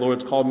 hey, the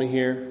Lord's called me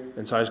here,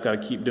 and so I just got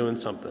to keep doing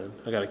something.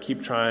 I got to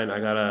keep trying.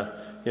 I got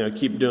to,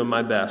 keep doing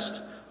my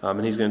best.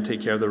 and He's going to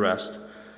take care of the rest.